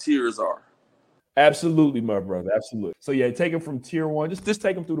what the tiers are. Absolutely, my brother. Absolutely. So yeah, take them from tier 1. Just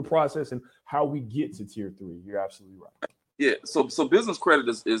take them through the process and how we get to tier 3. You're absolutely right. Yeah, so business credit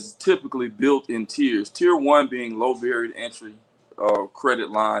is typically built in tiers. Tier 1 being low barrier to entry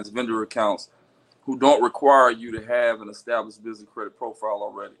credit lines, vendor accounts, who don't require you to have an established business credit profile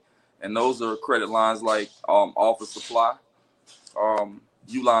already. And those are credit lines like Office Supply,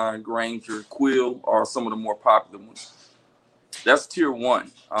 Uline, Granger, Quill are some of the more popular ones. That's tier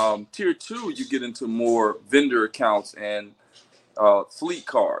one. Tier two, you get into more vendor accounts and fleet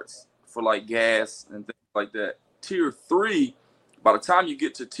cards for like gas and things like that. Tier three, by the time you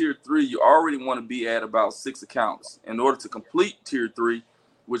get to tier three, you already want to be at about 6 accounts. In order to complete tier three,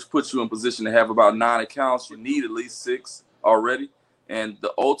 which puts you in position to have about 9 accounts, you need at least 6 already. And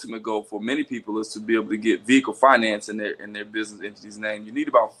the ultimate goal for many people is to be able to get vehicle finance in their business entity's name. You need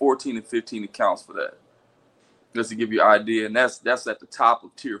about 14 to 15 accounts for that, just to give you an idea. And that's at the top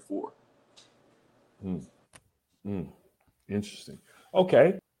of tier 4. Interesting.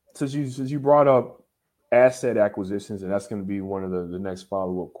 Okay. Since you brought up asset acquisitions, and that's going to be one of the next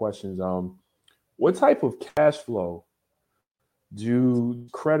follow-up questions. What type of cash flow do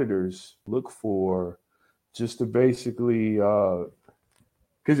creditors look for just to basically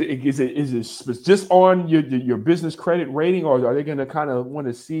because is it just on your business credit rating, or are they going to kind of want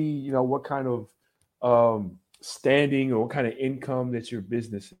to see what kind of standing or what kind of income that your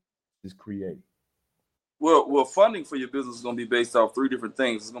business is creating? Well, funding for your business is going to be based off 3 different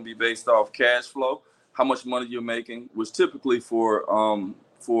things. It's going to be based off cash flow, how much money you're making, which typically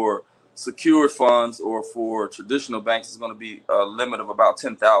for secured funds or for traditional banks is going to be a limit of about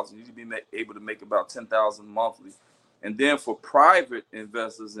 $10,000. You need to be able to make about $10,000 monthly. And then for private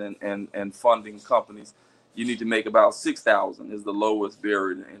investors and funding companies, you need to make about $6,000 is the lowest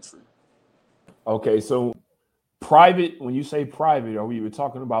barrier to entry. Okay, so private, when you say private, are we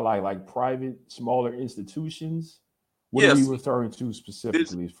talking about like private, smaller institutions? What are we referring to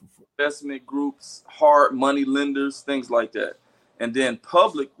specifically? Investment groups, hard money lenders, things like that. And then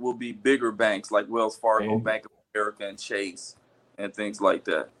public will be bigger banks like Wells Fargo, Bank of America, and Chase, and things like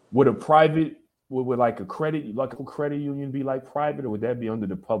that. Would a private, would like a credit union be like private, or would that be under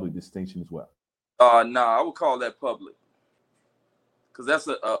the public distinction as well? Nah, I would call that public, because that's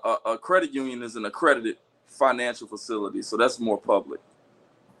a credit union is an accredited financial facility, so that's more public.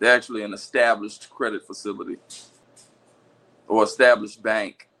 They're actually an established credit facility or established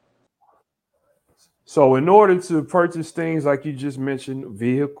bank. So in order to purchase things like you just mentioned,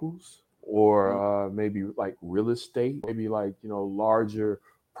 vehicles or maybe like real estate, maybe like larger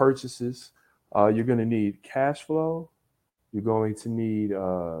purchases, you're going to need cash flow. You're going to need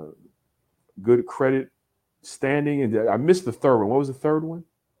good credit standing. And I missed the third one. What was the third one?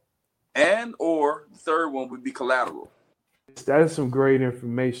 And or the third one would be collateral. That is some great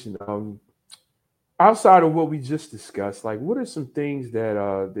information. Outside of what we just discussed, like what are some things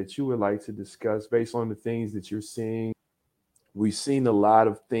that you would like to discuss based on the things that you're seeing? We've seen a lot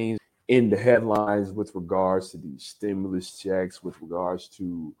of things in the headlines with regards to these stimulus checks, with regards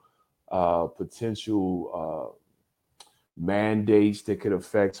to potential mandates that could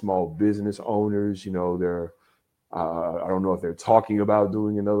affect small business owners. I don't know if they're talking about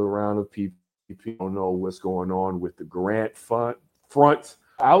doing another round of PPP. I don't know what's going on with the grant front.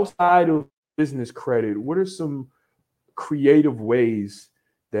 Outside of business credit, what are some creative ways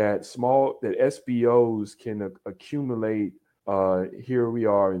that SBOs can accumulate? Here we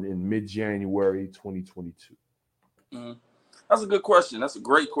are in mid-January 2022. That's a good question. That's a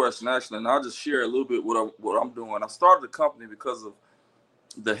great question, actually. And I'll just share a little bit what I'm doing. I started the company because of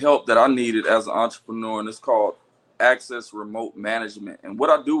the help that I needed as an entrepreneur, and it's called Access Remote Management. And what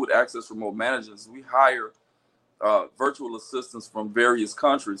I do with Access Remote Management is we hire virtual assistants from various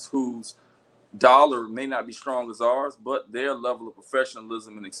countries whose dollar may not be strong as ours, but their level of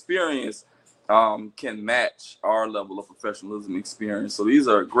professionalism and experience can match our level of professionalism and experience. So these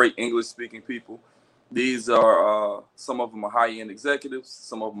are great English-speaking people. These are some of them are high-end executives.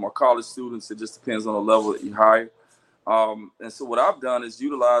 Some of them are college students. It just depends on the level that you hire. And so what I've done is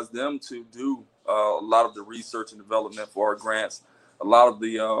utilize them to do a lot of the research and development for our grants, a lot of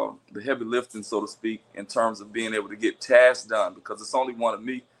the heavy lifting, so to speak, in terms of being able to get tasks done, because it's only one of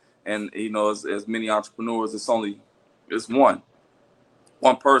me. And, as many entrepreneurs, it's one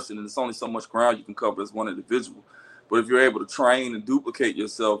person, and it's only so much ground you can cover as one individual. But if you're able to train and duplicate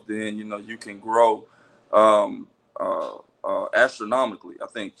yourself, then, you can grow astronomically. I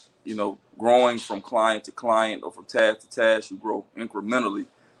think, growing from client to client or from task to task, you grow incrementally.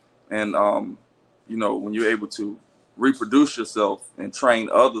 And, when you're able to reproduce yourself and train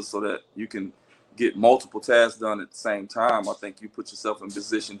others so that you can get multiple tasks done at the same time, I think you put yourself in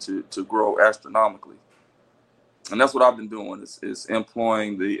position to grow astronomically. And that's what I've been doing is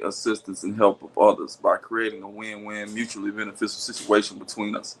employing the assistance and help of others by creating a win-win, mutually beneficial situation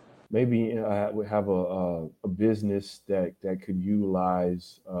between us. Maybe we have a business that could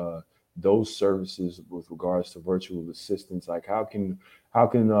utilize those services with regards to virtual assistants. Like how can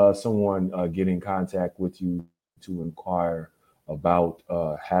someone get in contact with you to inquire about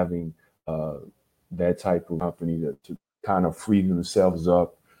having that type of company kind of free themselves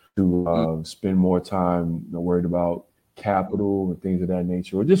up to spend more time worried about capital and things of that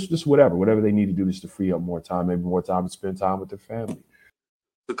nature, or just whatever they need to do just to free up more time, maybe more time to spend time with their family.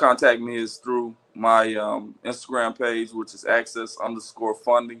 To contact me is through my Instagram page, which is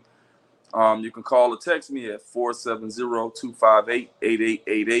access_funding. You can call or text me at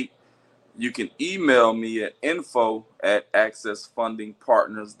 470-258-8888. You can email me at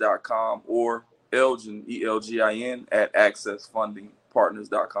info@accessfundingpartners.com or Elgin, ELGIN,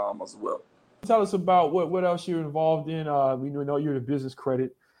 @accessfundingpartners.com as well. Tell us about what else you're involved in. We know you're in business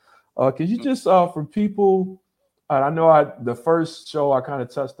credit. Could you just, for people, I know the first show I kind of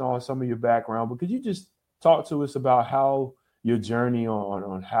touched on some of your background, but could you just talk to us about how your journey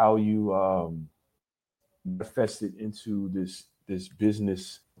on how you manifested into this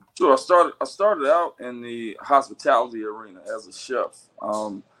business? Sure. I started out in the hospitality arena as a chef.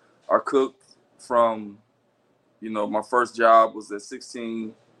 I cooked from, my first job was at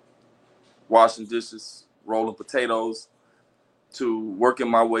 16, washing dishes, rolling potatoes, to working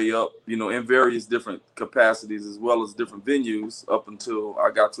my way up, in various different capacities as well as different venues up until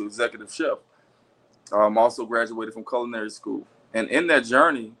I got to executive chef. Also graduated from culinary school. And in that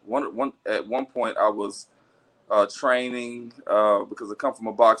journey, at one point I was training because I come from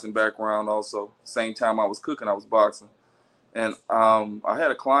a boxing background also. Same time I was cooking, I was boxing. And I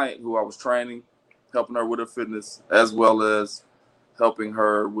had a client who I was training, helping her with her fitness, as well as helping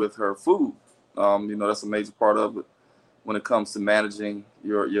her with her food. That's a major part of it when it comes to managing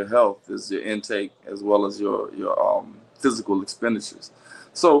your health, is your intake as well as your physical expenditures.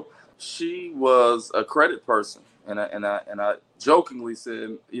 So she was a credit person, and I jokingly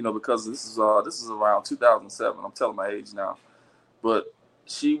said, because this is around 2007. I'm telling my age now, but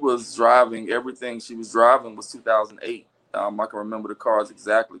she was driving. Everything she was driving was 2008. I can remember the cars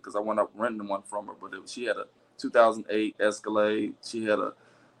exactly because I went up renting one from her. But she had a 2008 Escalade. She had a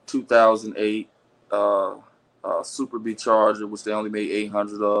 2008 Super B Charger, which they only made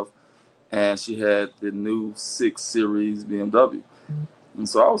 800 of, and she had the new 6 Series BMW. And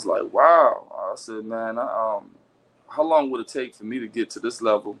so I was like, wow. I said, man, how long would it take for me to get to this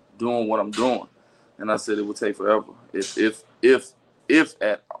level doing what I'm doing? And I said it would take forever, if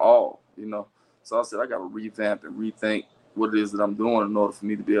at all, So I said I got to revamp and rethink what it is that I'm doing in order for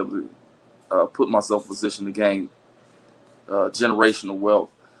me to be able to put myself in a position to gain generational wealth.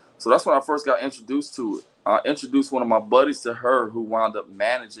 So that's when I first got introduced to it. I introduced one of my buddies to her who wound up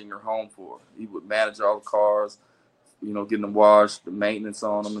managing her home for her. He would manage all the cars, getting them washed, the maintenance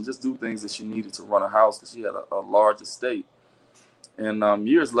on them, and just do things that she needed to run a house because she had a large estate. And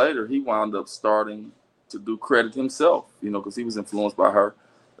years later, he wound up starting to do credit himself, because he was influenced by her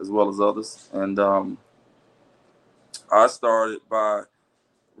as well as others. And I started by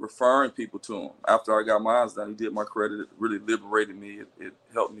referring people to him. After I got mine done, he did my credit. It really liberated me. It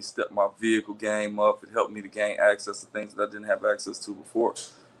helped me step my vehicle game up. It helped me to gain access to things that I didn't have access to before.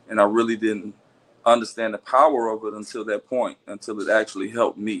 And I really didn't understand the power of it until that point, until it actually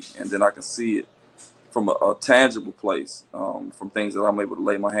helped me. And then I can see it from a tangible place, from things that I'm able to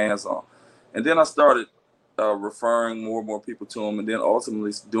lay my hands on. And then I started referring more and more people to him, and then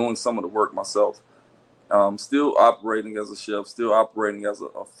ultimately doing some of the work myself. Still operating as a chef, still operating as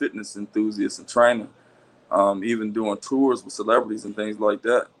a fitness enthusiast and trainer, even doing tours with celebrities and things like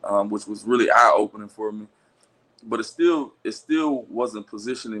that, which was really eye-opening for me. But it still wasn't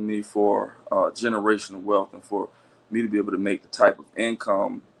positioning me for generational wealth and for me to be able to make the type of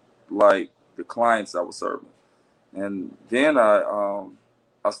income like the clients I was serving. And then I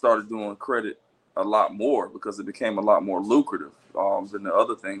started doing credit a lot more because it became a lot more lucrative than the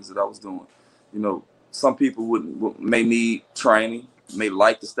other things that I was doing. Some people may need training, may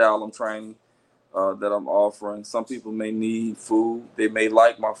like the style I'm training that I'm offering. Some people may need food. They may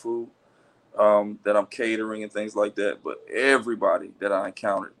like my food that I'm catering and things like that. But everybody that I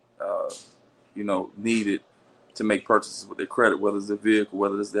encountered, needed to make purchases with their credit, whether it's their vehicle,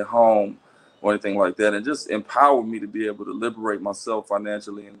 whether it's their home or anything like that. And just empowered me to be able to liberate myself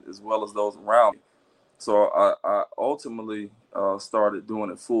financially and as well as those around me. So I ultimately started doing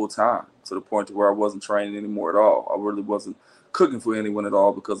it full time to the point to where I wasn't training anymore at all. I really wasn't cooking for anyone at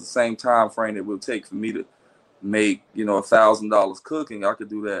all because the same time frame it would take for me to make, $1,000 cooking, I could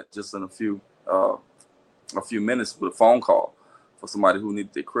do that just in a few minutes with a phone call for somebody who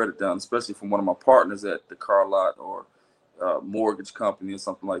needed their credit done, especially from one of my partners at the car lot or mortgage company or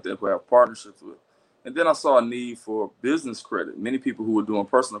something like that who I have partnerships with. And then I saw a need for business credit. Many people who were doing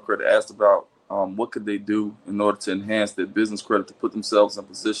personal credit asked about what could they do in order to enhance their business credit to put themselves in a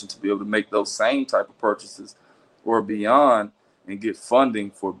position to be able to make those same type of purchases or beyond and get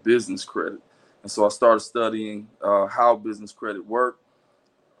funding for business credit. And so I started studying how business credit worked.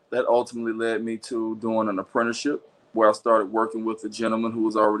 That ultimately led me to doing an apprenticeship where I started working with a gentleman who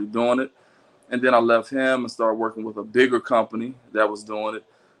was already doing it. And then I left him and started working with a bigger company that was doing it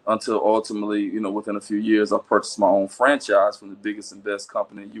until ultimately, within a few years, I purchased my own franchise from the biggest and best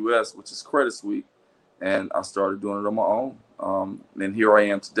company in the U.S., which is Credit Suite. And I started doing it on my own. And here I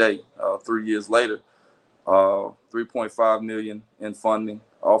am today, 3 years later, $3.5 million in funding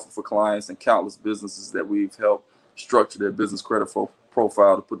offered for clients and countless businesses that we've helped structure their business credit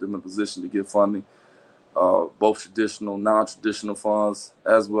profile to put them in a position to get funding, both traditional, non-traditional funds,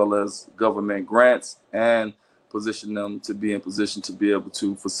 as well as government grants, and position them to be in position to be able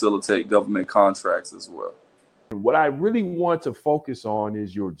to facilitate government contracts as well. What I really want to focus on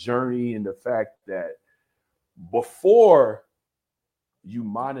is your journey and the fact that before you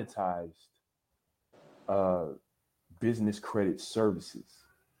monetized business credit services,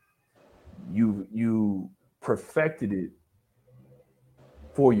 you perfected it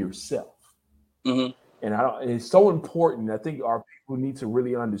for yourself. Mm-hmm. And it's so important. I think our people need to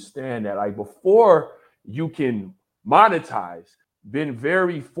really understand that, like, before you can monetize, been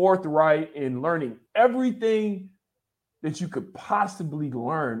very forthright in learning everything that you could possibly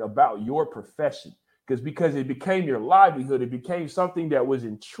learn about your profession, because it became your livelihood. It became something that was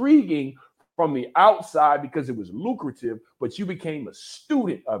intriguing from the outside because it was lucrative, but you became a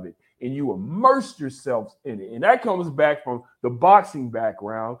student of it and you immersed yourself in it. And that comes back from the boxing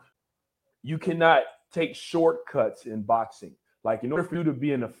background. You cannot take shortcuts in boxing. Like, in order for you to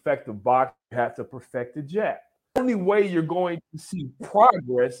be an effective boxer, you have to perfect the jab. The only way you're going to see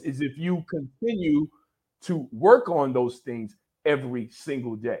progress is if you continue to work on those things every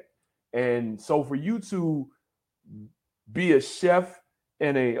single day. And so for you to be a chef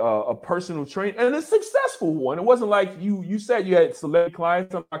and a personal trainer, and a successful one, it wasn't like you said you had select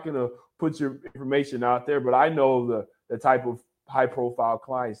clients. I'm not going to put your information out there, but I know the type of high profile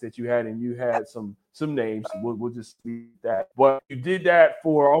clients that you had, and you had some names. We'll just leave that. But you did that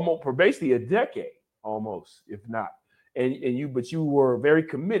for basically a decade, almost, if not. But you were very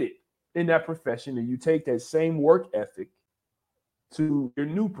committed in that profession, and you take that same work ethic to your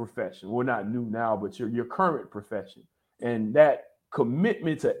new profession. Well, not new now, but your current profession. And that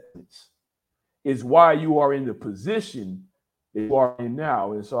commitment to excellence is why you are in the position that you are in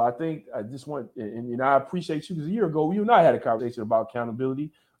now. And so I think I just want, and I appreciate you, because a year ago, you and I had a conversation about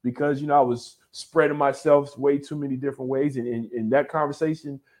accountability, because, I was spreading myself way too many different ways. And in that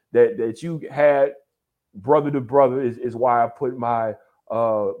conversation that you had brother to brother is why I put my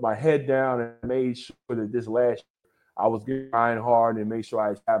head down and made sure that this last year I was trying hard and make sure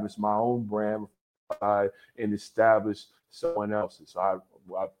I established my own brand and establish someone else's. So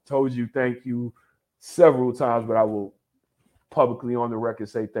I told you thank you several times, but I will publicly on the record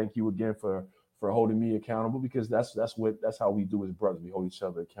say thank you again for holding me accountable, because that's how we do as brothers. We hold each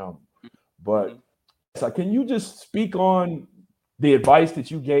other accountable. But so can you just speak on the advice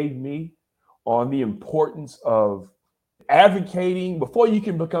that you gave me on the importance of advocating? Before you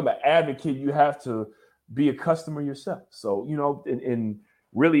can become an advocate, you have to be a customer yourself. So, and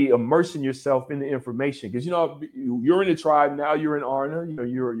really immersing yourself in the information, because, you're in the tribe now, you're in ARNA,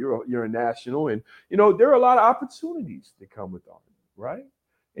 you're a national, and, there are a lot of opportunities that come with ARNA, right?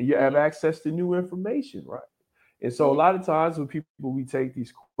 And you have access to new information, right? And so a lot of times when we take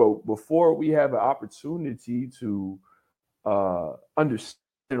these quotes, before we have an opportunity to understand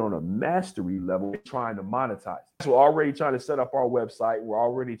on a mastery level, we're trying to monetize. We're already trying to set up our website. We're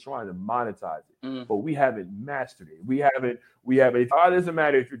already trying to monetize it, but we haven't mastered it. We haven't. It doesn't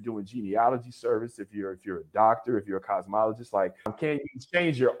matter if you're doing genealogy service, if you're a doctor, if you're a cosmologist. Like, can you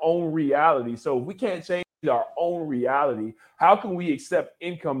change your own reality? So if we can't change our own reality, how can we accept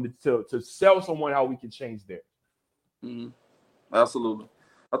income to sell someone how we can change theirs? Mm-hmm. Absolutely.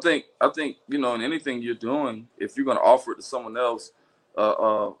 I think in anything you're doing, if you're going to offer it to someone else,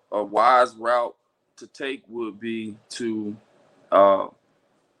 a wise route to take would be to not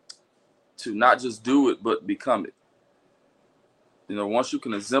just do it, but become it. Once you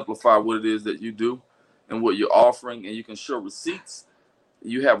can exemplify what it is that you do and what you're offering, and you can show receipts,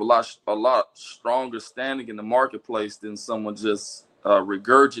 you have a lot stronger standing in the marketplace than someone just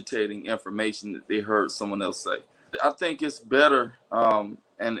regurgitating information that they heard someone else say. I think it's better and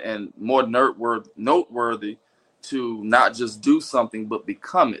more noteworthy to not just do something but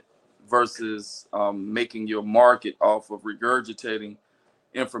become it, versus making your market off of regurgitating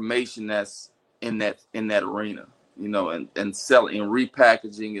information that's in that arena, and selling and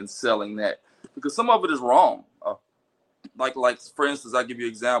repackaging and selling that, because some of it is wrong. Like for instance, I'll give you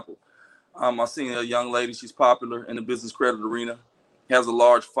an example. I seen a young lady, she's popular in the business credit arena, has a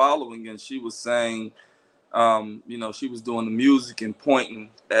large following, and she was saying, she was doing the music and pointing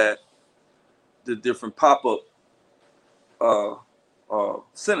at the different pop-up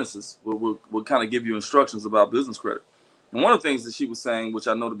sentences will kind of give you instructions about business credit. And one of the things that she was saying, which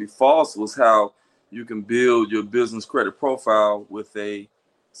I know to be false, was how you can build your business credit profile with a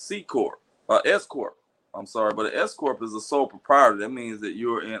C Corp, S Corp. I'm sorry, but an S Corp is a sole proprietor. That means that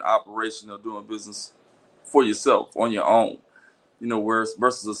you're in operation or doing business for yourself on your own.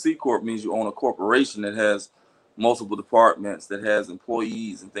 Versus a C Corp means you own a corporation that has multiple departments, that has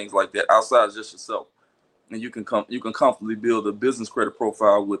employees and things like that outside of just yourself. And you can comfortably build a business credit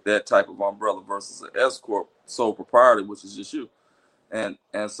profile with that type of umbrella versus an S Corp, sole proprietor, which is just you. And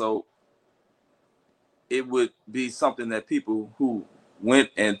so it would be something that people who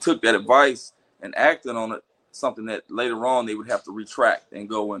went and took that advice and acted on it, something that later on they would have to retract and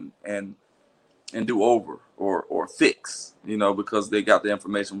go and do over or fix, because they got the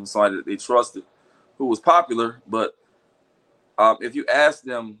information from somebody that they trusted who was popular. But if you ask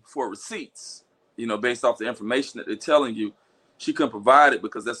them for receipts, based off the information that they're telling you, she couldn't provide it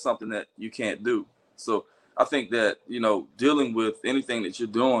because that's something that you can't do. So I think that, dealing with anything that you're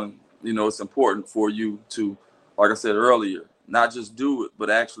doing, it's important for you to, like I said earlier, not just do it, but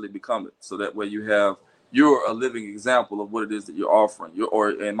actually become it. So that way you're a living example of what it is that you're offering.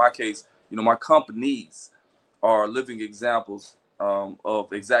 Or in my case, my companies are living examples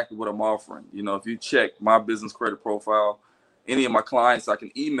of exactly what I'm offering. If you check my business credit profile, any of my clients, I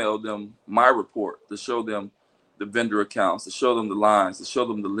can email them my report to show them the vendor accounts, to show them the lines, to show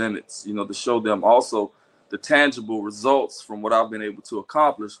them the limits, to show them also the tangible results from what I've been able to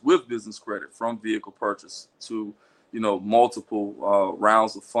accomplish with business credit, from vehicle purchase to, multiple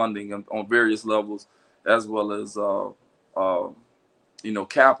rounds of funding on various levels, as well as,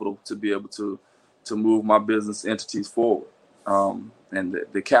 capital to be able to move my business entities forward. And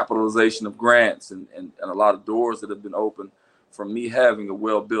the capitalization of grants and a lot of doors that have been opened from me having a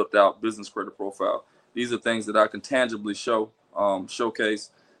well built out business credit profile. These are things that I can tangibly showcase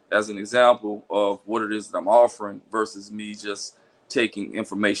as an example of what it is that I'm offering versus me just taking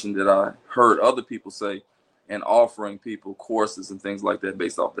information that I heard other people say and offering people courses and things like that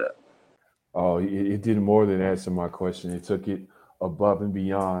based off that. Oh, it did more than answer my question. It took it above and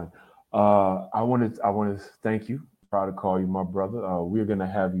beyond. I want to thank you. Proud to call you my brother. We're going to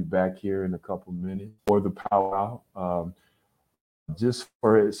have you back here in a couple minutes for the powwow. Just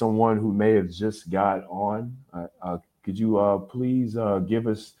for someone who may have just got on, could you please give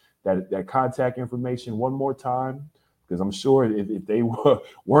us that contact information one more time? Because I'm sure if they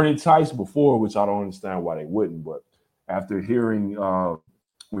weren't enticed before, which I don't understand why they wouldn't, but after hearing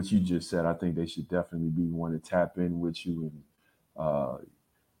what you just said, I think they should definitely be one to tap in with you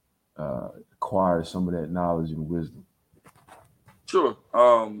and acquire some of that knowledge and wisdom. Sure.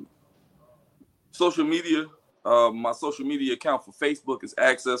 Social media. My social media account for Facebook is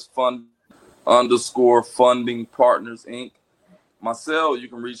 @accessfund_funding partners Inc. My cell, you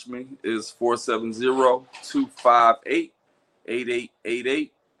can reach me, is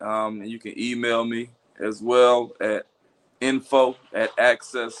 470-258-8888. And you can email me as well at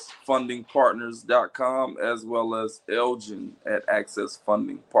info@accessfundingpartners.com, as well as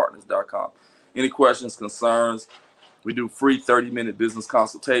elgin@accessfundingpartners.com. Any questions, concerns? We do free 30-minute business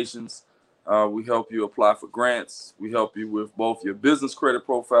consultations. We help you apply for grants. We help you with both your business credit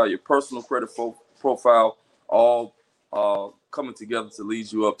profile, your personal credit profile, all coming together to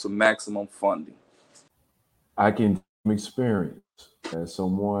lead you up to maximum funding. I can experience as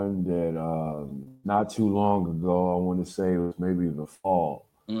someone that not too long ago, I want to say it was maybe the fall,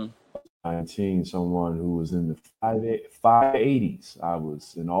 19, someone who was in the 580s. I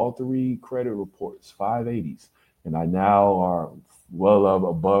was in all three credit reports, 580s. And I now are well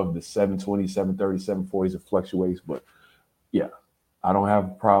above the 720, 730, 740s. It fluctuates, but yeah, I don't have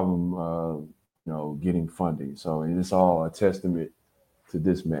a problem, getting funding. So it's all a testament to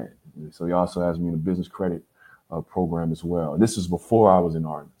this man. So he also has me in a business credit program as well. This is before I was in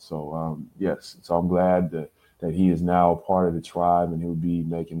Army. So yes, so I'm glad that he is now part of the tribe, and he'll be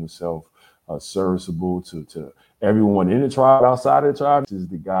making himself serviceable to everyone in the tribe, outside of the tribe. This is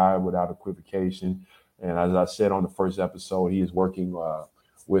the guy without equivocation. And as I said on the first episode, he is working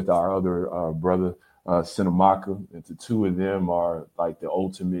with our other brother, Cinemaka. And the two of them are like the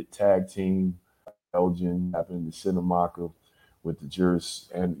ultimate tag team. Elgin happening to Cinemaka with the Juris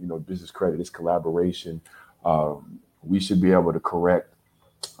and, business credit, this collaboration. We should be able to correct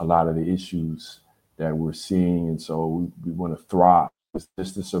a lot of the issues that we're seeing. And so we want to thrive. It's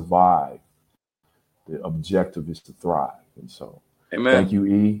just to survive. The objective is to thrive. And so Amen. Thank you,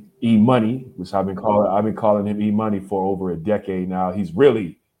 E Money, which I've been calling him E Money for over a decade now. He's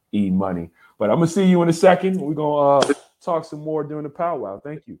really E Money. But I'm gonna see you in a second. We're gonna talk some more during the powwow.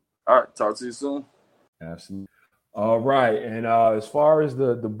 Thank you. All right, talk to you soon. Absolutely. All right, and as far as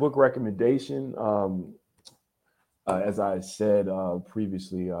the book recommendation, as I said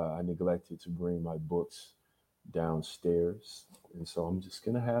previously, I neglected to bring my books downstairs, and so I'm just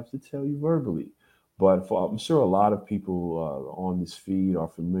gonna have to tell you verbally. But I'm sure a lot of people on this feed are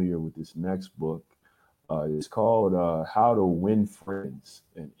familiar with this next book. It's called How to Win Friends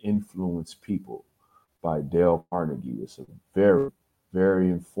and Influence People by Dale Carnegie. It's a very, very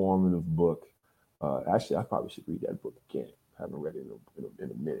informative book. Actually, I probably should read that book again. I haven't read it in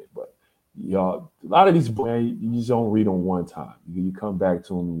a minute, but y'all, a lot of these books, man, you just don't read them one time. You come back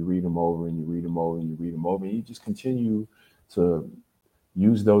to them, and you read them over, and you read them over, and you read them over, and you just continue to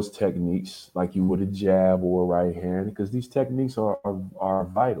use those techniques like you would a jab or a right hand, because these techniques are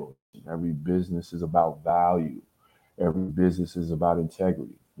vital. Every business is about value. Every business is about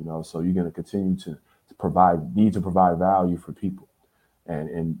integrity. So you're going to continue to provide value for people,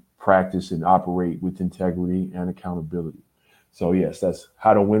 and practice and operate with integrity and accountability. So yes, that's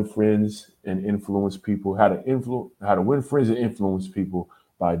How to Win Friends and Influence People. How to Win Friends and Influence People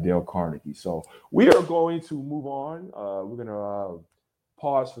by Dale Carnegie. So we are going to move on. We're going to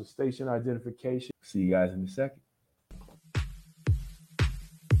pause for station identification. See you guys in a second.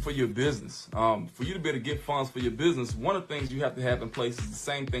 For your business, for you to be able to get funds for your business, one of the things you have to have in place is the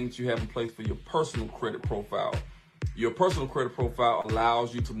same thing that you have in place for your personal credit profile. Your personal credit profile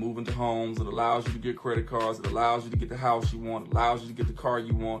allows you to move into homes. It allows you to get credit cards. It allows you to get the house you want. It allows you to get the car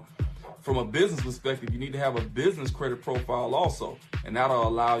you want. From a business perspective, you need to have a business credit profile also, and that'll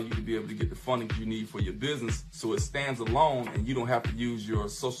allow you to be able to get the funding you need for your business, so it stands alone and you don't have to use your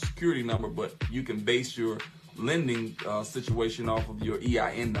social security number, but you can base your lending situation off of your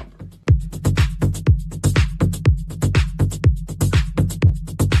EIN number.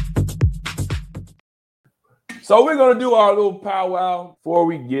 So we're going to do our little powwow. Before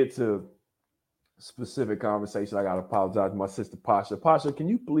we get to specific conversation, I got to apologize to my sister Pasha. Pasha, can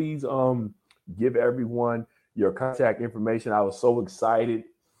you please give everyone your contact information? I was so excited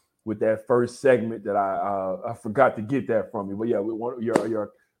with that first segment that I forgot to get that from you. But yeah, we want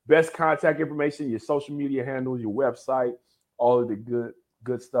your best contact information, your social media handles, your website, all of the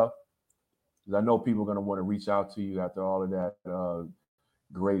good stuff. Because I know people are going to want to reach out to you after all of that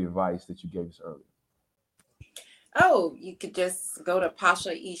great advice that you gave us earlier. Oh, you could just go to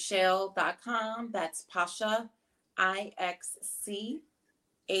PashaEshell.com. That's Pasha,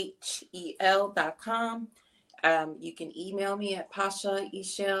 IXCHEL.com. You can email me at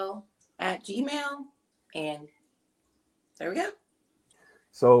PashaEshell@gmail.com. And there we go.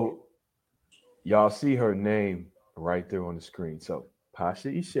 So y'all see her name right there on the screen. So Pasha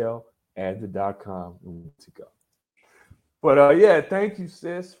Eshell, add the .com, and we're to go. But yeah, thank you,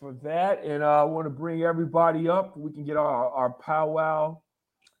 sis, for that. And I want to bring everybody up. We can get our powwow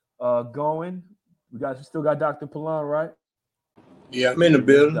going. We still got Dr. Palan, right? Yeah, I'm in the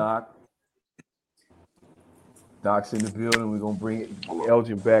building. Doc's in the building. We're gonna bring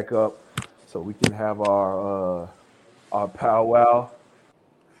Elgin back up so we can have our powwow.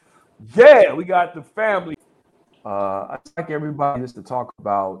 Yeah, we got the family. I'd like everybody just to talk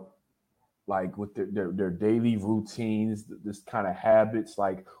about like with their daily routines, this kind of habits.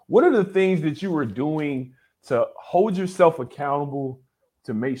 Like, what are the things that you were doing to hold yourself accountable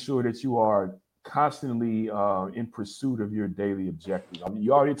to make sure that you are constantly in pursuit of your daily objectives? I mean,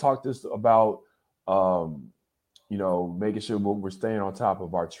 you already talked this about, making sure we're staying on top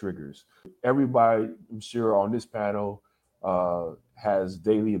of our triggers. Everybody, I'm sure, on this panel has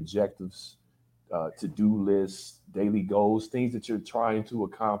daily objectives, to-do lists, daily goals, things that you're trying to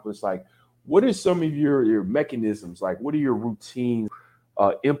accomplish. Like, what are some of your mechanisms? Like, what are your routines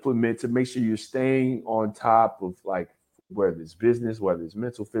implement to make sure you're staying on top of, like, whether it's business, whether it's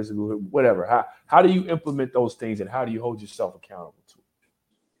mental, physical, whatever? How do you implement those things, and how do you hold yourself accountable to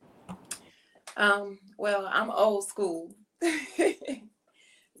it? Well, I'm old school.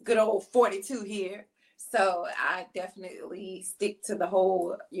 Good old 42 here. So I definitely stick to the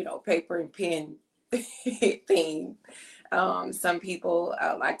whole, paper and pen thing. Some people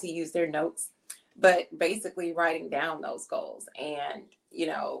like to use their notes, but basically writing down those goals and,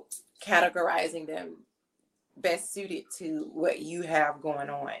 categorizing them best suited to what you have going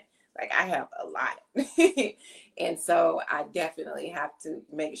on. Like, I have a lot. And so I definitely have to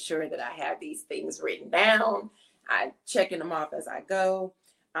make sure that I have these things written down. I'm checking them off as I go.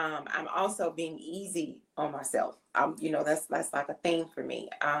 I'm also being easy on myself. That's like a thing for me.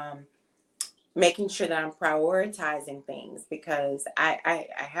 making sure that I'm prioritizing things, because I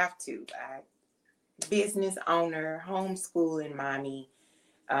have to. Business owner, homeschooling mommy,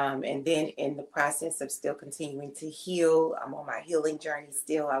 and then in the process of still continuing to heal. I'm on my healing journey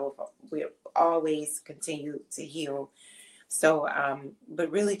still. Will always continue to heal. So,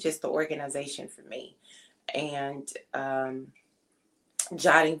 but really just the organization for me, and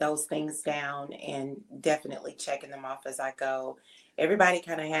jotting those things down and definitely checking them off as I go. Everybody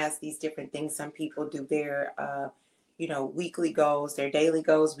kind of has these different things. Some people do their, weekly goals, their daily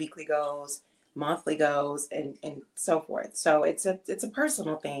goals, weekly goals, monthly goals, and so forth. So it's a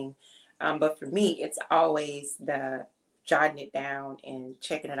personal thing. But for me, it's always the jotting it down and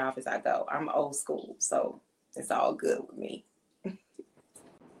checking it off as I go. I'm old school, so it's all good with me.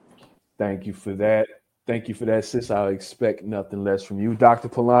 Thank you for that. Thank you for that, sis. I expect nothing less from you. Dr.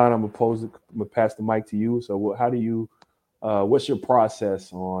 Palan, I'm gonna pass the mic to you. So how do you, what's your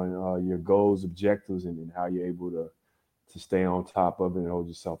process on your goals, objectives, and how you're able to stay on top of it and hold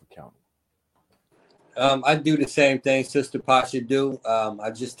yourself accountable? I do the same thing Sister Pasha do.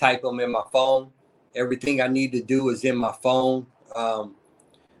 I just type them in my phone. Everything I need to do is in my phone.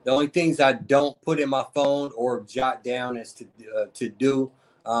 The only things I don't put in my phone or jot down as to do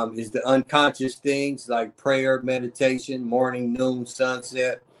is the unconscious things like prayer, meditation, morning, noon,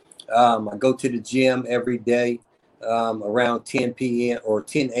 sunset. I go to the gym every day around 10 p.m. or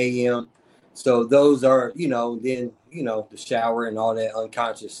 10 a.m. So those are, then, the shower and all that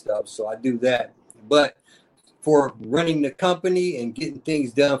unconscious stuff. So I do that. But for running the company and getting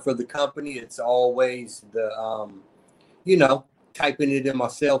things done for the company, it's always the, typing it in my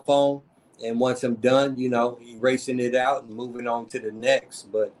cell phone. And once I'm done, erasing it out and moving on to the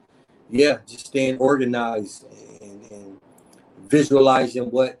next. But yeah, just staying organized and visualizing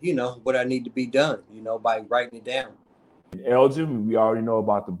what I need to be done, by writing it down. Elgin, we already know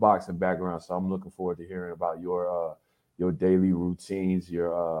about the boxing background, so I'm looking forward to hearing about your daily routines,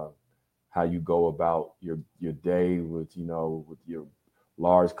 your how you go about your day with your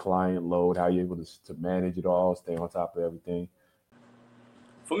large client load, how you're able to manage it all, stay on top of everything.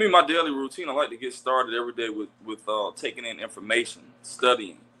 For me, my daily routine, I like to get started every day with taking in information,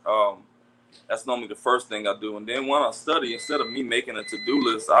 studying. That's normally the first thing I do. And then when I study, instead of me making a to-do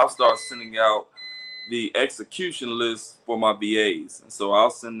list, I'll start sending out the execution list for my VAs. And so I'll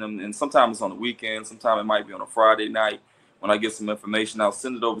send them, and sometimes it's on the weekend, sometimes it might be on a Friday night. When I get some information, I'll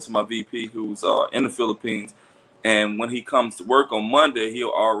send it over to my VP who's in the Philippines. And when he comes to work on Monday, he'll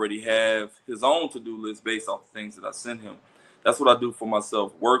already have his own to-do list based off the things that I send him. That's what I do for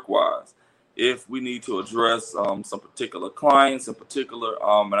myself work-wise. If we need to address some particular clients in particular,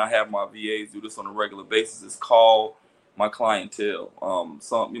 and I have my VAs do this on a regular basis, it's called my clientele.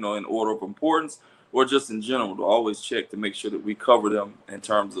 In order of importance or just in general, to always check to make sure that we cover them in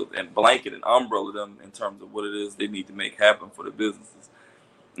terms of, and blanket and umbrella them in terms of what it is they need to make happen for the businesses.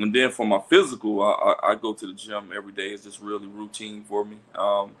 And then for my physical, I go to the gym every day. It's just really routine for me.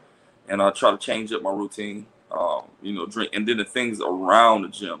 And I try to change up my routine. Drink, and then the things around the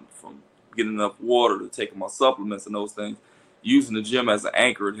gym, from getting enough water to taking my supplements and those things, using the gym as an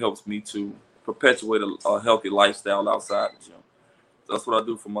anchor, it helps me to perpetuate a healthy lifestyle outside the gym. So that's what I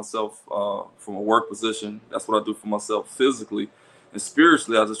do for myself from a work position. That's what I do for myself physically. And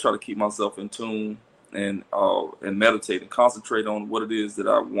spiritually, I just try to keep myself in tune and meditate and concentrate on what it is that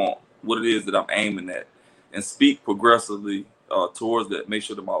I want, what it is that I'm aiming at, and speak progressively towards that. Make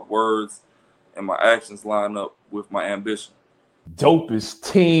sure that my words and my actions line up with my ambition.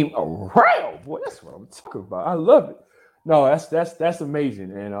 Dopest team around, boy. That's what I'm talking about. I love it. No, that's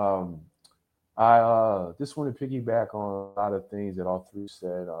amazing. And I just want to piggyback on a lot of things that all three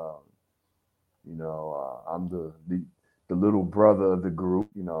said. I'm the little brother of the group,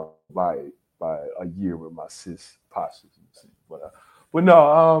 by a year with my sis Pasha. But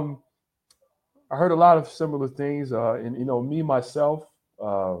no, I heard a lot of similar things. And me myself.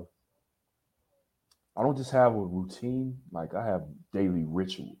 I don't just have a routine, like I have daily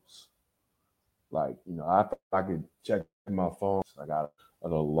rituals. Like, I could check my phone. I got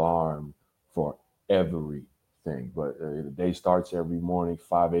an alarm for everything. But the day starts every morning,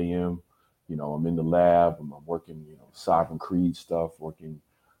 5 a.m. I'm in the lab. I'm working, Sovereign Creed stuff, working,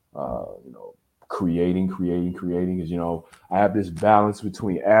 creating. Because, I have this balance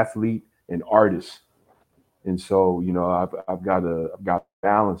between athlete and artist. And so, I've got to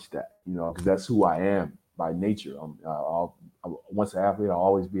balance that, because that's who I am by nature. Once an athlete, I'll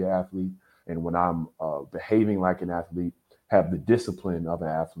always be an athlete. And when I'm behaving like an athlete, have the discipline of an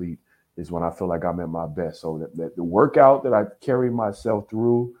athlete, is when I feel like I'm at my best. So that the workout that I carry myself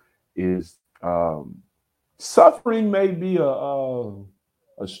through is suffering may be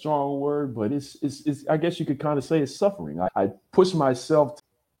a a strong word, but it's I guess you could kind of say it's suffering. I push myself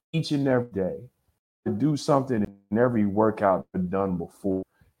each and every day to do something in every workout I've done before.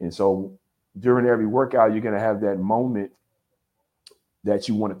 And so during every workout, you're going to have that moment that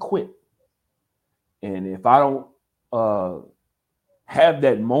you want to quit. And if I don't have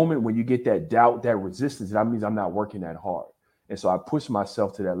that moment when you get that doubt, that resistance, that means I'm not working that hard. And so I push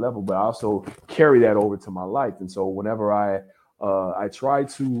myself to that level, but I also carry that over to my life. And so whenever I try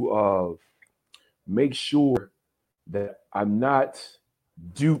to make sure that I'm not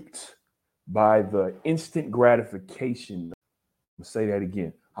duped by the instant gratification. I'll say that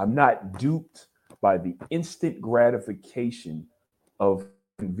again. I'm not duped by the instant gratification of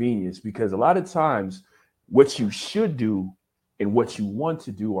convenience, because a lot of times what you should do and what you want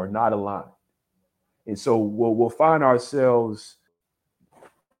to do are not aligned. And so we'll find ourselves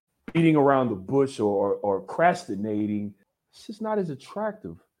beating around the bush or procrastinating. It's just not as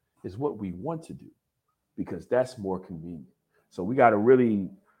attractive as what we want to do, because that's more convenient. So we got to really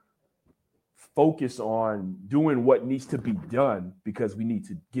focus on doing what needs to be done, because we need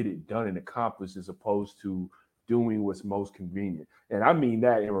to get it done and accomplished, as opposed to doing what's most convenient. And I mean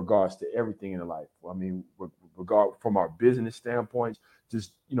that in regards to everything in life. I mean, regard from our business standpoint,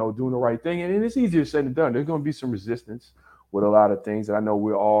 just, doing the right thing. And it's easier said than done. There's going to be some resistance with a lot of things, and I know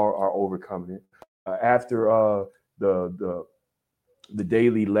we all are overcoming it. After the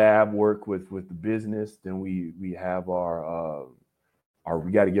daily lab work with the business, then we have our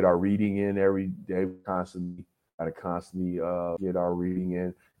we got to get our reading in every day. Constantly get our reading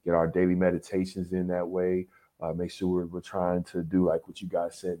in, get our daily meditations in that way. Make sure we're trying to do, like what you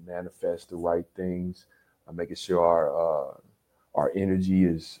guys said, manifest the right things, making sure our energy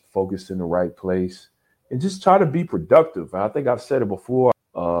is focused in the right place, and just try to be productive. I think I've said it before,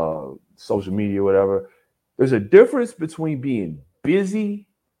 social media, whatever. There's a difference between being busy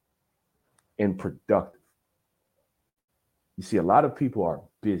and productive. You see, a lot of people are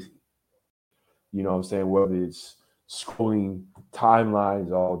busy. You know what I'm saying? Whether it's scrolling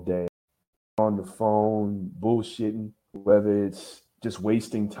timelines all day, on the phone, bullshitting, whether it's just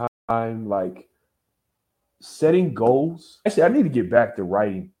wasting time, like setting goals. Actually, I need to get back to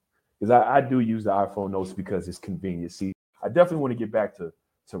writing, because I do use the iPhone notes because it's convenient. See, I definitely want to get back to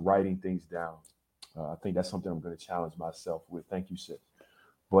writing things down. I think that's something I'm going to challenge myself with. Thank you, sis.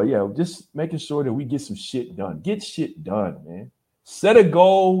 But yeah, just making sure that we get some shit done. Get shit done, man. Set a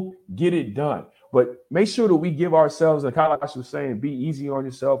goal, get it done. But make sure that we give ourselves, like I was saying, be easy on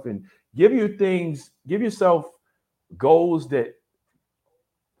yourself and give yourself goals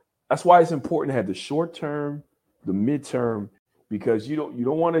that's why it's important to have the short term, the midterm, because you don't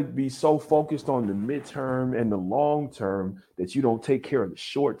want to be so focused on the midterm and the long term that you don't take care of the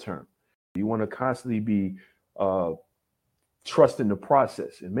short term. You want to constantly be trusting the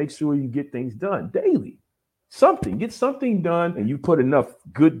process and make sure you get things done daily. Get something done, and you put enough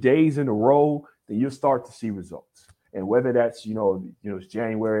good days in a row, then you'll start to see results. And whether that's, it's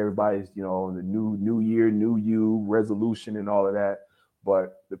January, everybody's, the new year, new you, resolution and all of that.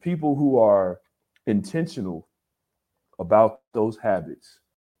 But the people who are intentional about those habits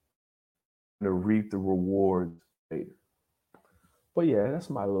are going to reap the rewards later. But yeah, that's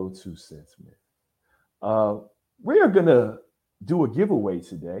my little 2 cents, man. We are going to do a giveaway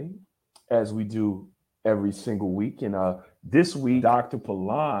today, as we do every single week. And this week, Dr.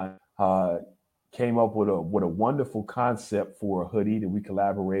 Palan came up with a wonderful concept for a hoodie that we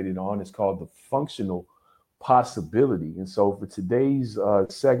collaborated on. It's called the Functional Possibility. And so for today's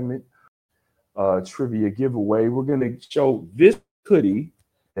segment, trivia giveaway, we're going to show this hoodie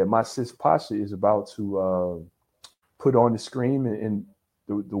that my sis Pasha is about to put on the screen. And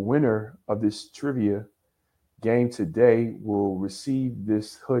the winner of this trivia game today will receive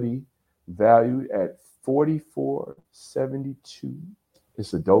this hoodie valued at $44.72.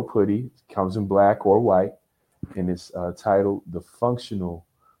 It's a dope hoodie. It comes in black or white, and it's titled The Functional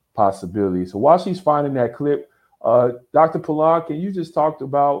Possibility. So while she's finding that clip, Dr. Palan, can you just talk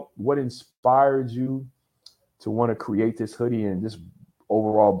about what inspired you to want to create this hoodie and just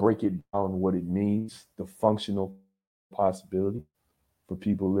overall break it down, what it means, the functional possibility, for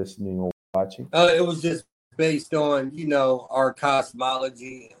people listening or watching? It was just based on, our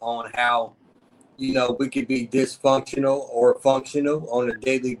cosmology, on how, we could be dysfunctional or functional on a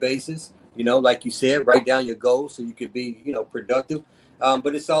daily basis. Like you said, write down your goals so you could be, productive.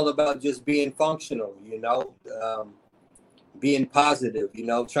 But it's all about just being functional, being positive,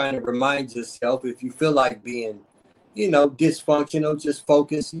 trying to remind yourself, if you feel like being, dysfunctional, just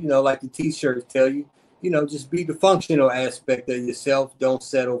focus, like the t-shirts tell you, just be the functional aspect of yourself. Don't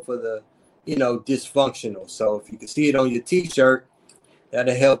settle for the, dysfunctional. So if you can see it on your t-shirt,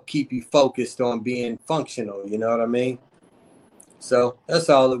 that'll help keep you focused on being functional. You know what I mean? So that's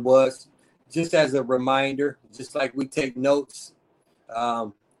all it was. Just as a reminder, just like we take notes,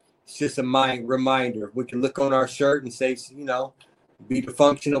 it's just a reminder. We can look on our shirt and say, you know, be the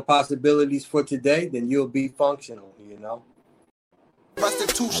functional possibilities for today, then you'll be functional, you know.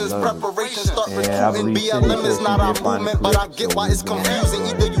 Prostitution's preparation, start recruiting. BLM is not our movement, but I get why it's confusing.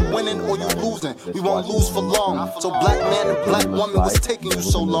 Either you winning or you losing. We won't lose for long. So black man and black woman was taking you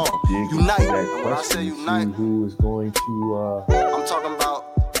so long. Unite. When I say unite, who is going to I'm talking about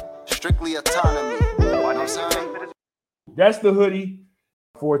strictly autonomy. You know what I'm saying? That's the hoodie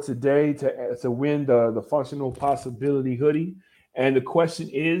for today to win the functional possibility hoodie. And the question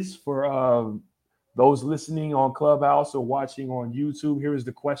is for those listening on Clubhouse or watching on YouTube, here is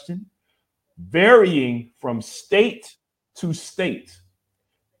the question. Varying from state to state,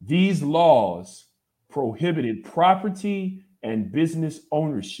 these laws prohibited property and business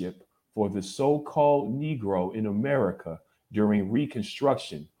ownership for the so-called Negro in America during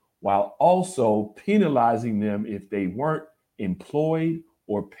Reconstruction, while also penalizing them if they weren't employed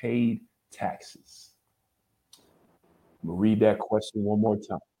or paid taxes. I'm going to read that question one more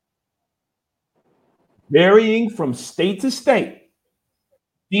time. Varying from state to state,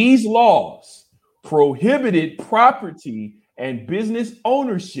 these laws prohibited property and business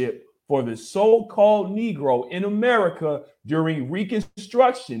ownership for the so-called Negro in America during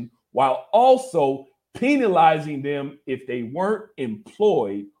Reconstruction, while also penalizing them if they weren't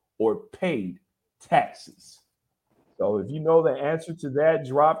employed or paid taxes. So if you know the answer to that,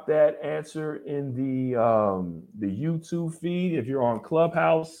 drop that answer in the YouTube feed. If you're on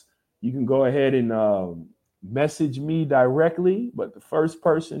Clubhouse, you can go ahead and message me directly, but the first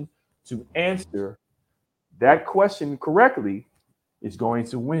person to answer that question correctly is going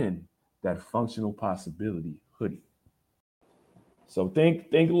to win that functional possibility hoodie. So think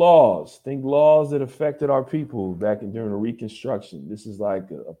laws that affected our people during the Reconstruction. This is like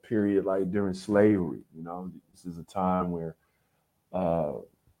a period like during slavery. You know, this is a time where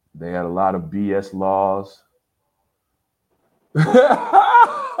they had a lot of BS laws.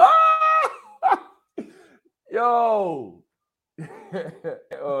 Yo,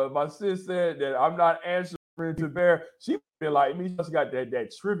 my sis said that I'm not answering to Bear. She feel like me. She just got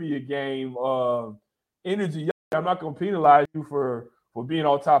that trivia game energy. I'm not gonna penalize you for being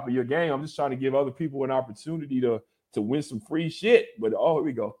on top of your game. I'm just trying to give other people an opportunity to win some free shit. But here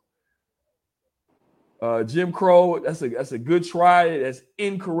we go. Jim Crow. That's a good try. That's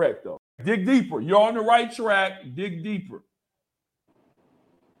incorrect though. Dig deeper. You're on the right track. Dig deeper.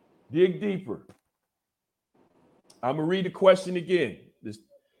 Dig deeper. I'm going to read the question again. Just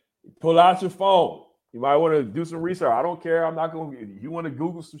pull out your phone. You might want to do some research. I don't care. I'm not going to. You want to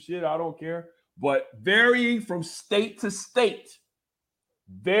Google some shit? I don't care. But varying from state to state,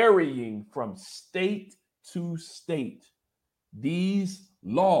 these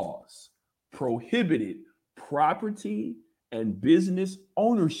laws prohibited property and business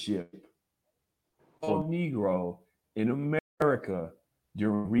ownership of Negro in America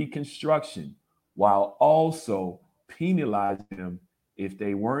during Reconstruction, while also penalizing them if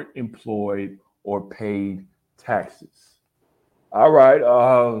they weren't employed or paid taxes. All right,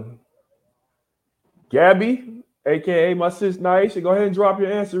 Gabby, aka my sis Naisha, go ahead and drop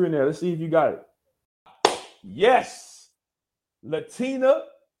your answer in there. Let's see if you got it. Yes, Latina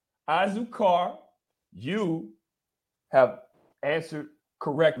Azukar, you have answered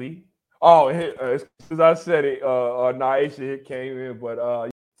correctly. Oh, as I said it, Naisha came in,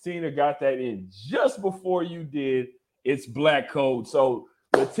 but Tina got that in just before you did. It's Black Code. So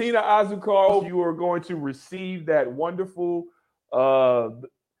Latina Azukar, you are going to receive that wonderful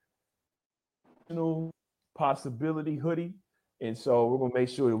possibility hoodie. And so we're gonna make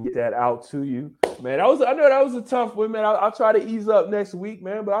sure to get that out to you. Man, I know that was a tough one, man. I'll try to ease up next week,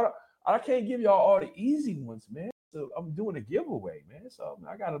 man. But I can't give y'all all the easy ones, man. So I'm doing a giveaway, man. So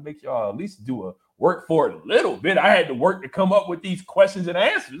I gotta make y'all at least work for it a little bit. I had to work to come up with these questions and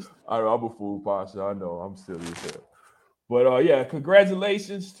answers. I'm a fool, Pasha. I know I'm silly as hell. But yeah,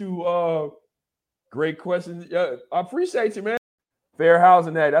 congratulations to great questions. Yeah, I appreciate you, man. Fair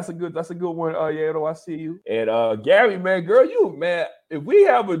housing that's a good one. Yato, I see you. And Gary, man, girl, you man, if we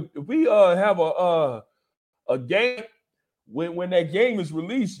have a game when that game is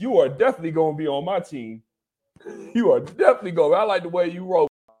released, you are definitely gonna be on my team. You are definitely going. I like the way you wrote,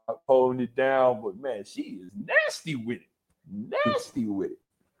 holding it down, but man, she is nasty with it.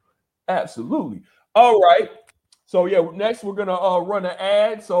 Absolutely. All right. So yeah, next we're gonna run an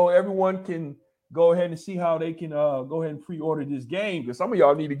ad so everyone can go ahead and see how they can go ahead and pre-order this game, because some of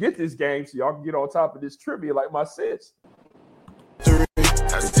y'all need to get this game so y'all can get on top of this trivia like my sis. 3,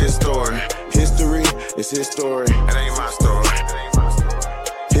 it's his story. It ain't my story.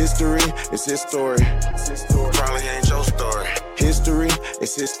 History, it's his story. Probably ain't your story. History,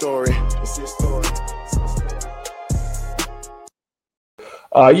 it's his story. It's his story.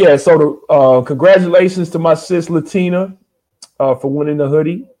 So congratulations to my sis Latina for winning the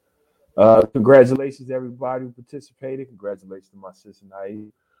hoodie. Congratulations to everybody who participated. Congratulations to my sis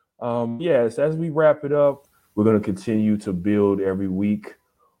Naive. Yes, as we wrap it up, we're going to continue to build every week,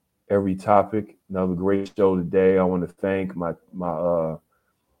 every topic. Another great show today. I want to thank my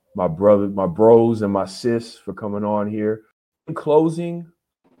brother, my bros, and my sis for coming on here. In closing,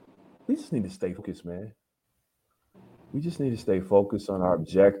 we just need to stay focused, man. We just need to stay focused on our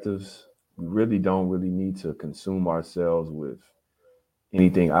objectives. We really don't need to consume ourselves with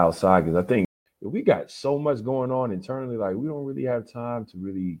anything outside, because I think we got so much going on internally, like we don't really have time to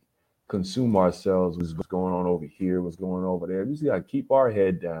really consume ourselves with what's going on over here, what's going on over there. We just got to keep our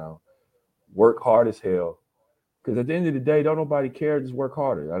head down, work hard as hell, because at the end of the day, don't nobody care, just work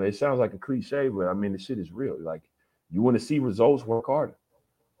harder. I mean, it sounds like a cliche, but I mean, the shit is real. Like, you want to see results, work harder,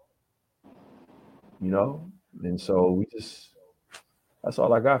 you know? And so that's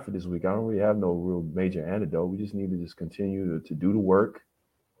all I got for this week. I don't really have no real major antidote. We just need to just continue to do the work.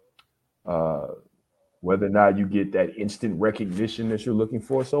 Whether or not you get that instant recognition that you're looking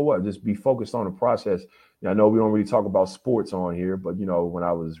for, so what? Just be focused on the process. I know we don't really talk about sports on here, but you know, when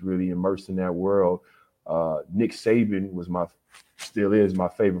I was really immersed in that world, Nick Saban still is my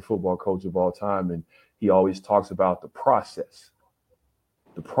favorite football coach of all time, and he always talks about the process.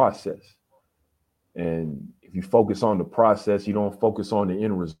 And if you focus on the process, you don't focus on the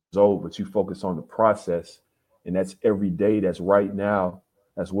end result, but you focus on the process, and that's every day. That's right now.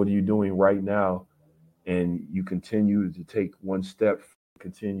 That's what are you doing right now, and you continue to take one step,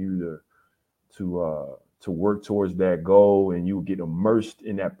 continue to work towards that goal, and you get immersed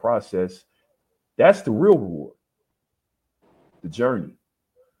in that process. That's the real reward, the journey,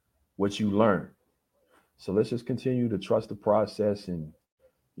 what you learn. So let's just continue to trust the process. And,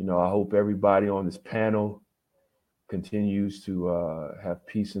 you know, I hope everybody on this panel continues to have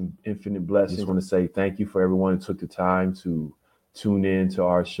peace and infinite blessings. I just want to say thank you for everyone who took the time to tune in to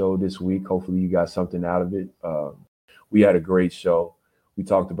our show this week. Hopefully you got something out of it. We had a great show. We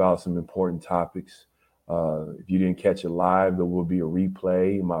talked about some important topics. If you didn't catch it live, there will be a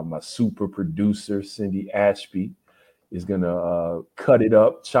replay. My super producer, Cindy Ashby, is going to cut it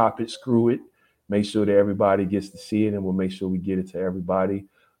up, chop it, screw it, make sure that everybody gets to see it, and we'll make sure we get it to everybody.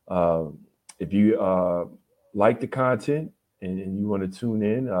 If you like the content and you want to tune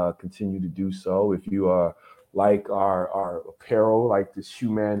in, continue to do so. If you like our apparel, like this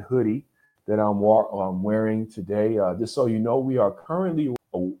Human hoodie that I'm wearing today, just so you know, we are currently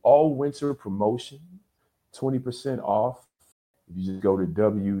an all-winter promotion, 20% off. If you just go to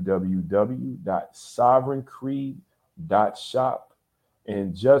www.sovereigncreed.shop.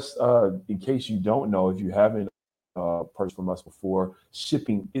 And just in case you don't know, if you haven't purchased from us before,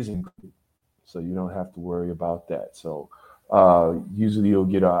 shipping is included, so you don't have to worry about that. So usually you'll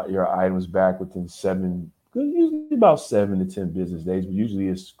get your items back within usually about 7 to 10 business days, but usually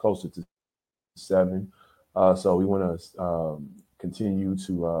it's closer to 7. So we want to continue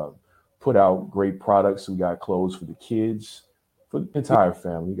to put out great products. We got clothes for the kids, for the entire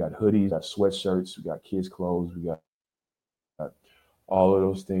family. We got hoodies, we got sweatshirts, we got kids' clothes, we got all of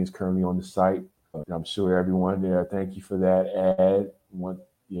those things currently on the site. I'm sure everyone there, thank you for that ad.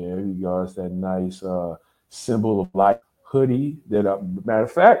 There you go. It's that nice symbol of life hoodie. That matter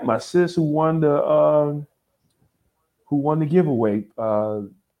of fact, my sis who won the giveaway,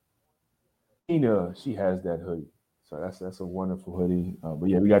 Tina, she has that hoodie. So that's a wonderful hoodie. But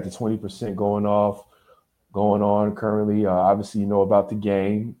yeah, we got the 20% going on currently. Obviously, you know about the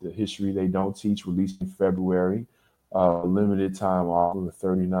game, the history they don't teach, released in February. Limited time offer of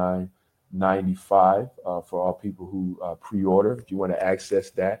 $39.95 for all people who pre-order. If you want to access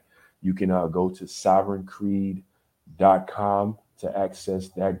that, you can go to sovereigncreed.com to access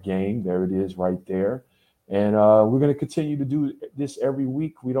that game. There it is right there. And we're going to continue to do this every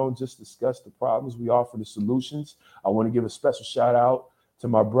week. We don't just discuss the problems, we offer the solutions. I want to give a special shout out to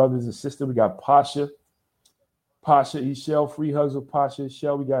my brothers and sisters. We got Pasha Eshell, Free Hugs with Pasha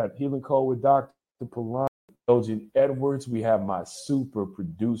Eshell. We got Healing Code with Dr. Palani. Elgin Edwards. We have my super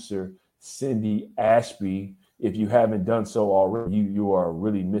producer, Cindy Ashby. If you haven't done so already, you are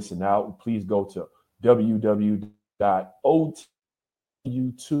really missing out. Please go to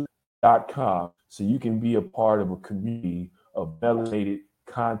www.otu2.com so you can be a part of a community of melanated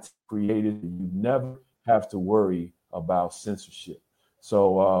content creators. You never have to worry about censorship.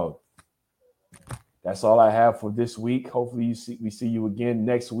 So that's all I have for this week. Hopefully we see you again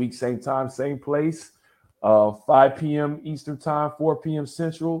next week, same time, same place. 5 p.m. Eastern Time, 4 p.m.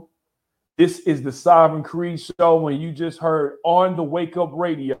 Central. This is the Sovereign Creed Show, and you just heard on the Wake Up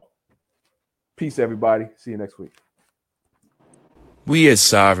Radio. Peace, everybody. See you next week. We at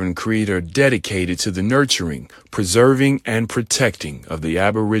Sovereign Creed are dedicated to the nurturing, preserving, and protecting of the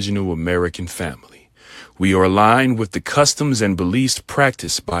Aboriginal American family. We are aligned with the customs and beliefs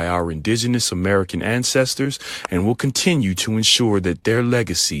practiced by our indigenous American ancestors and will continue to ensure that their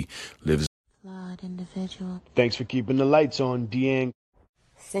legacy lives. Flawed individual. Thanks for keeping the lights on, Deang.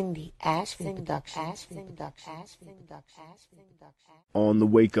 Cindy Ashby Productions. On the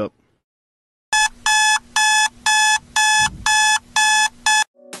Wake Up.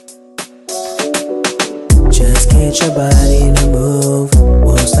 Just get your body to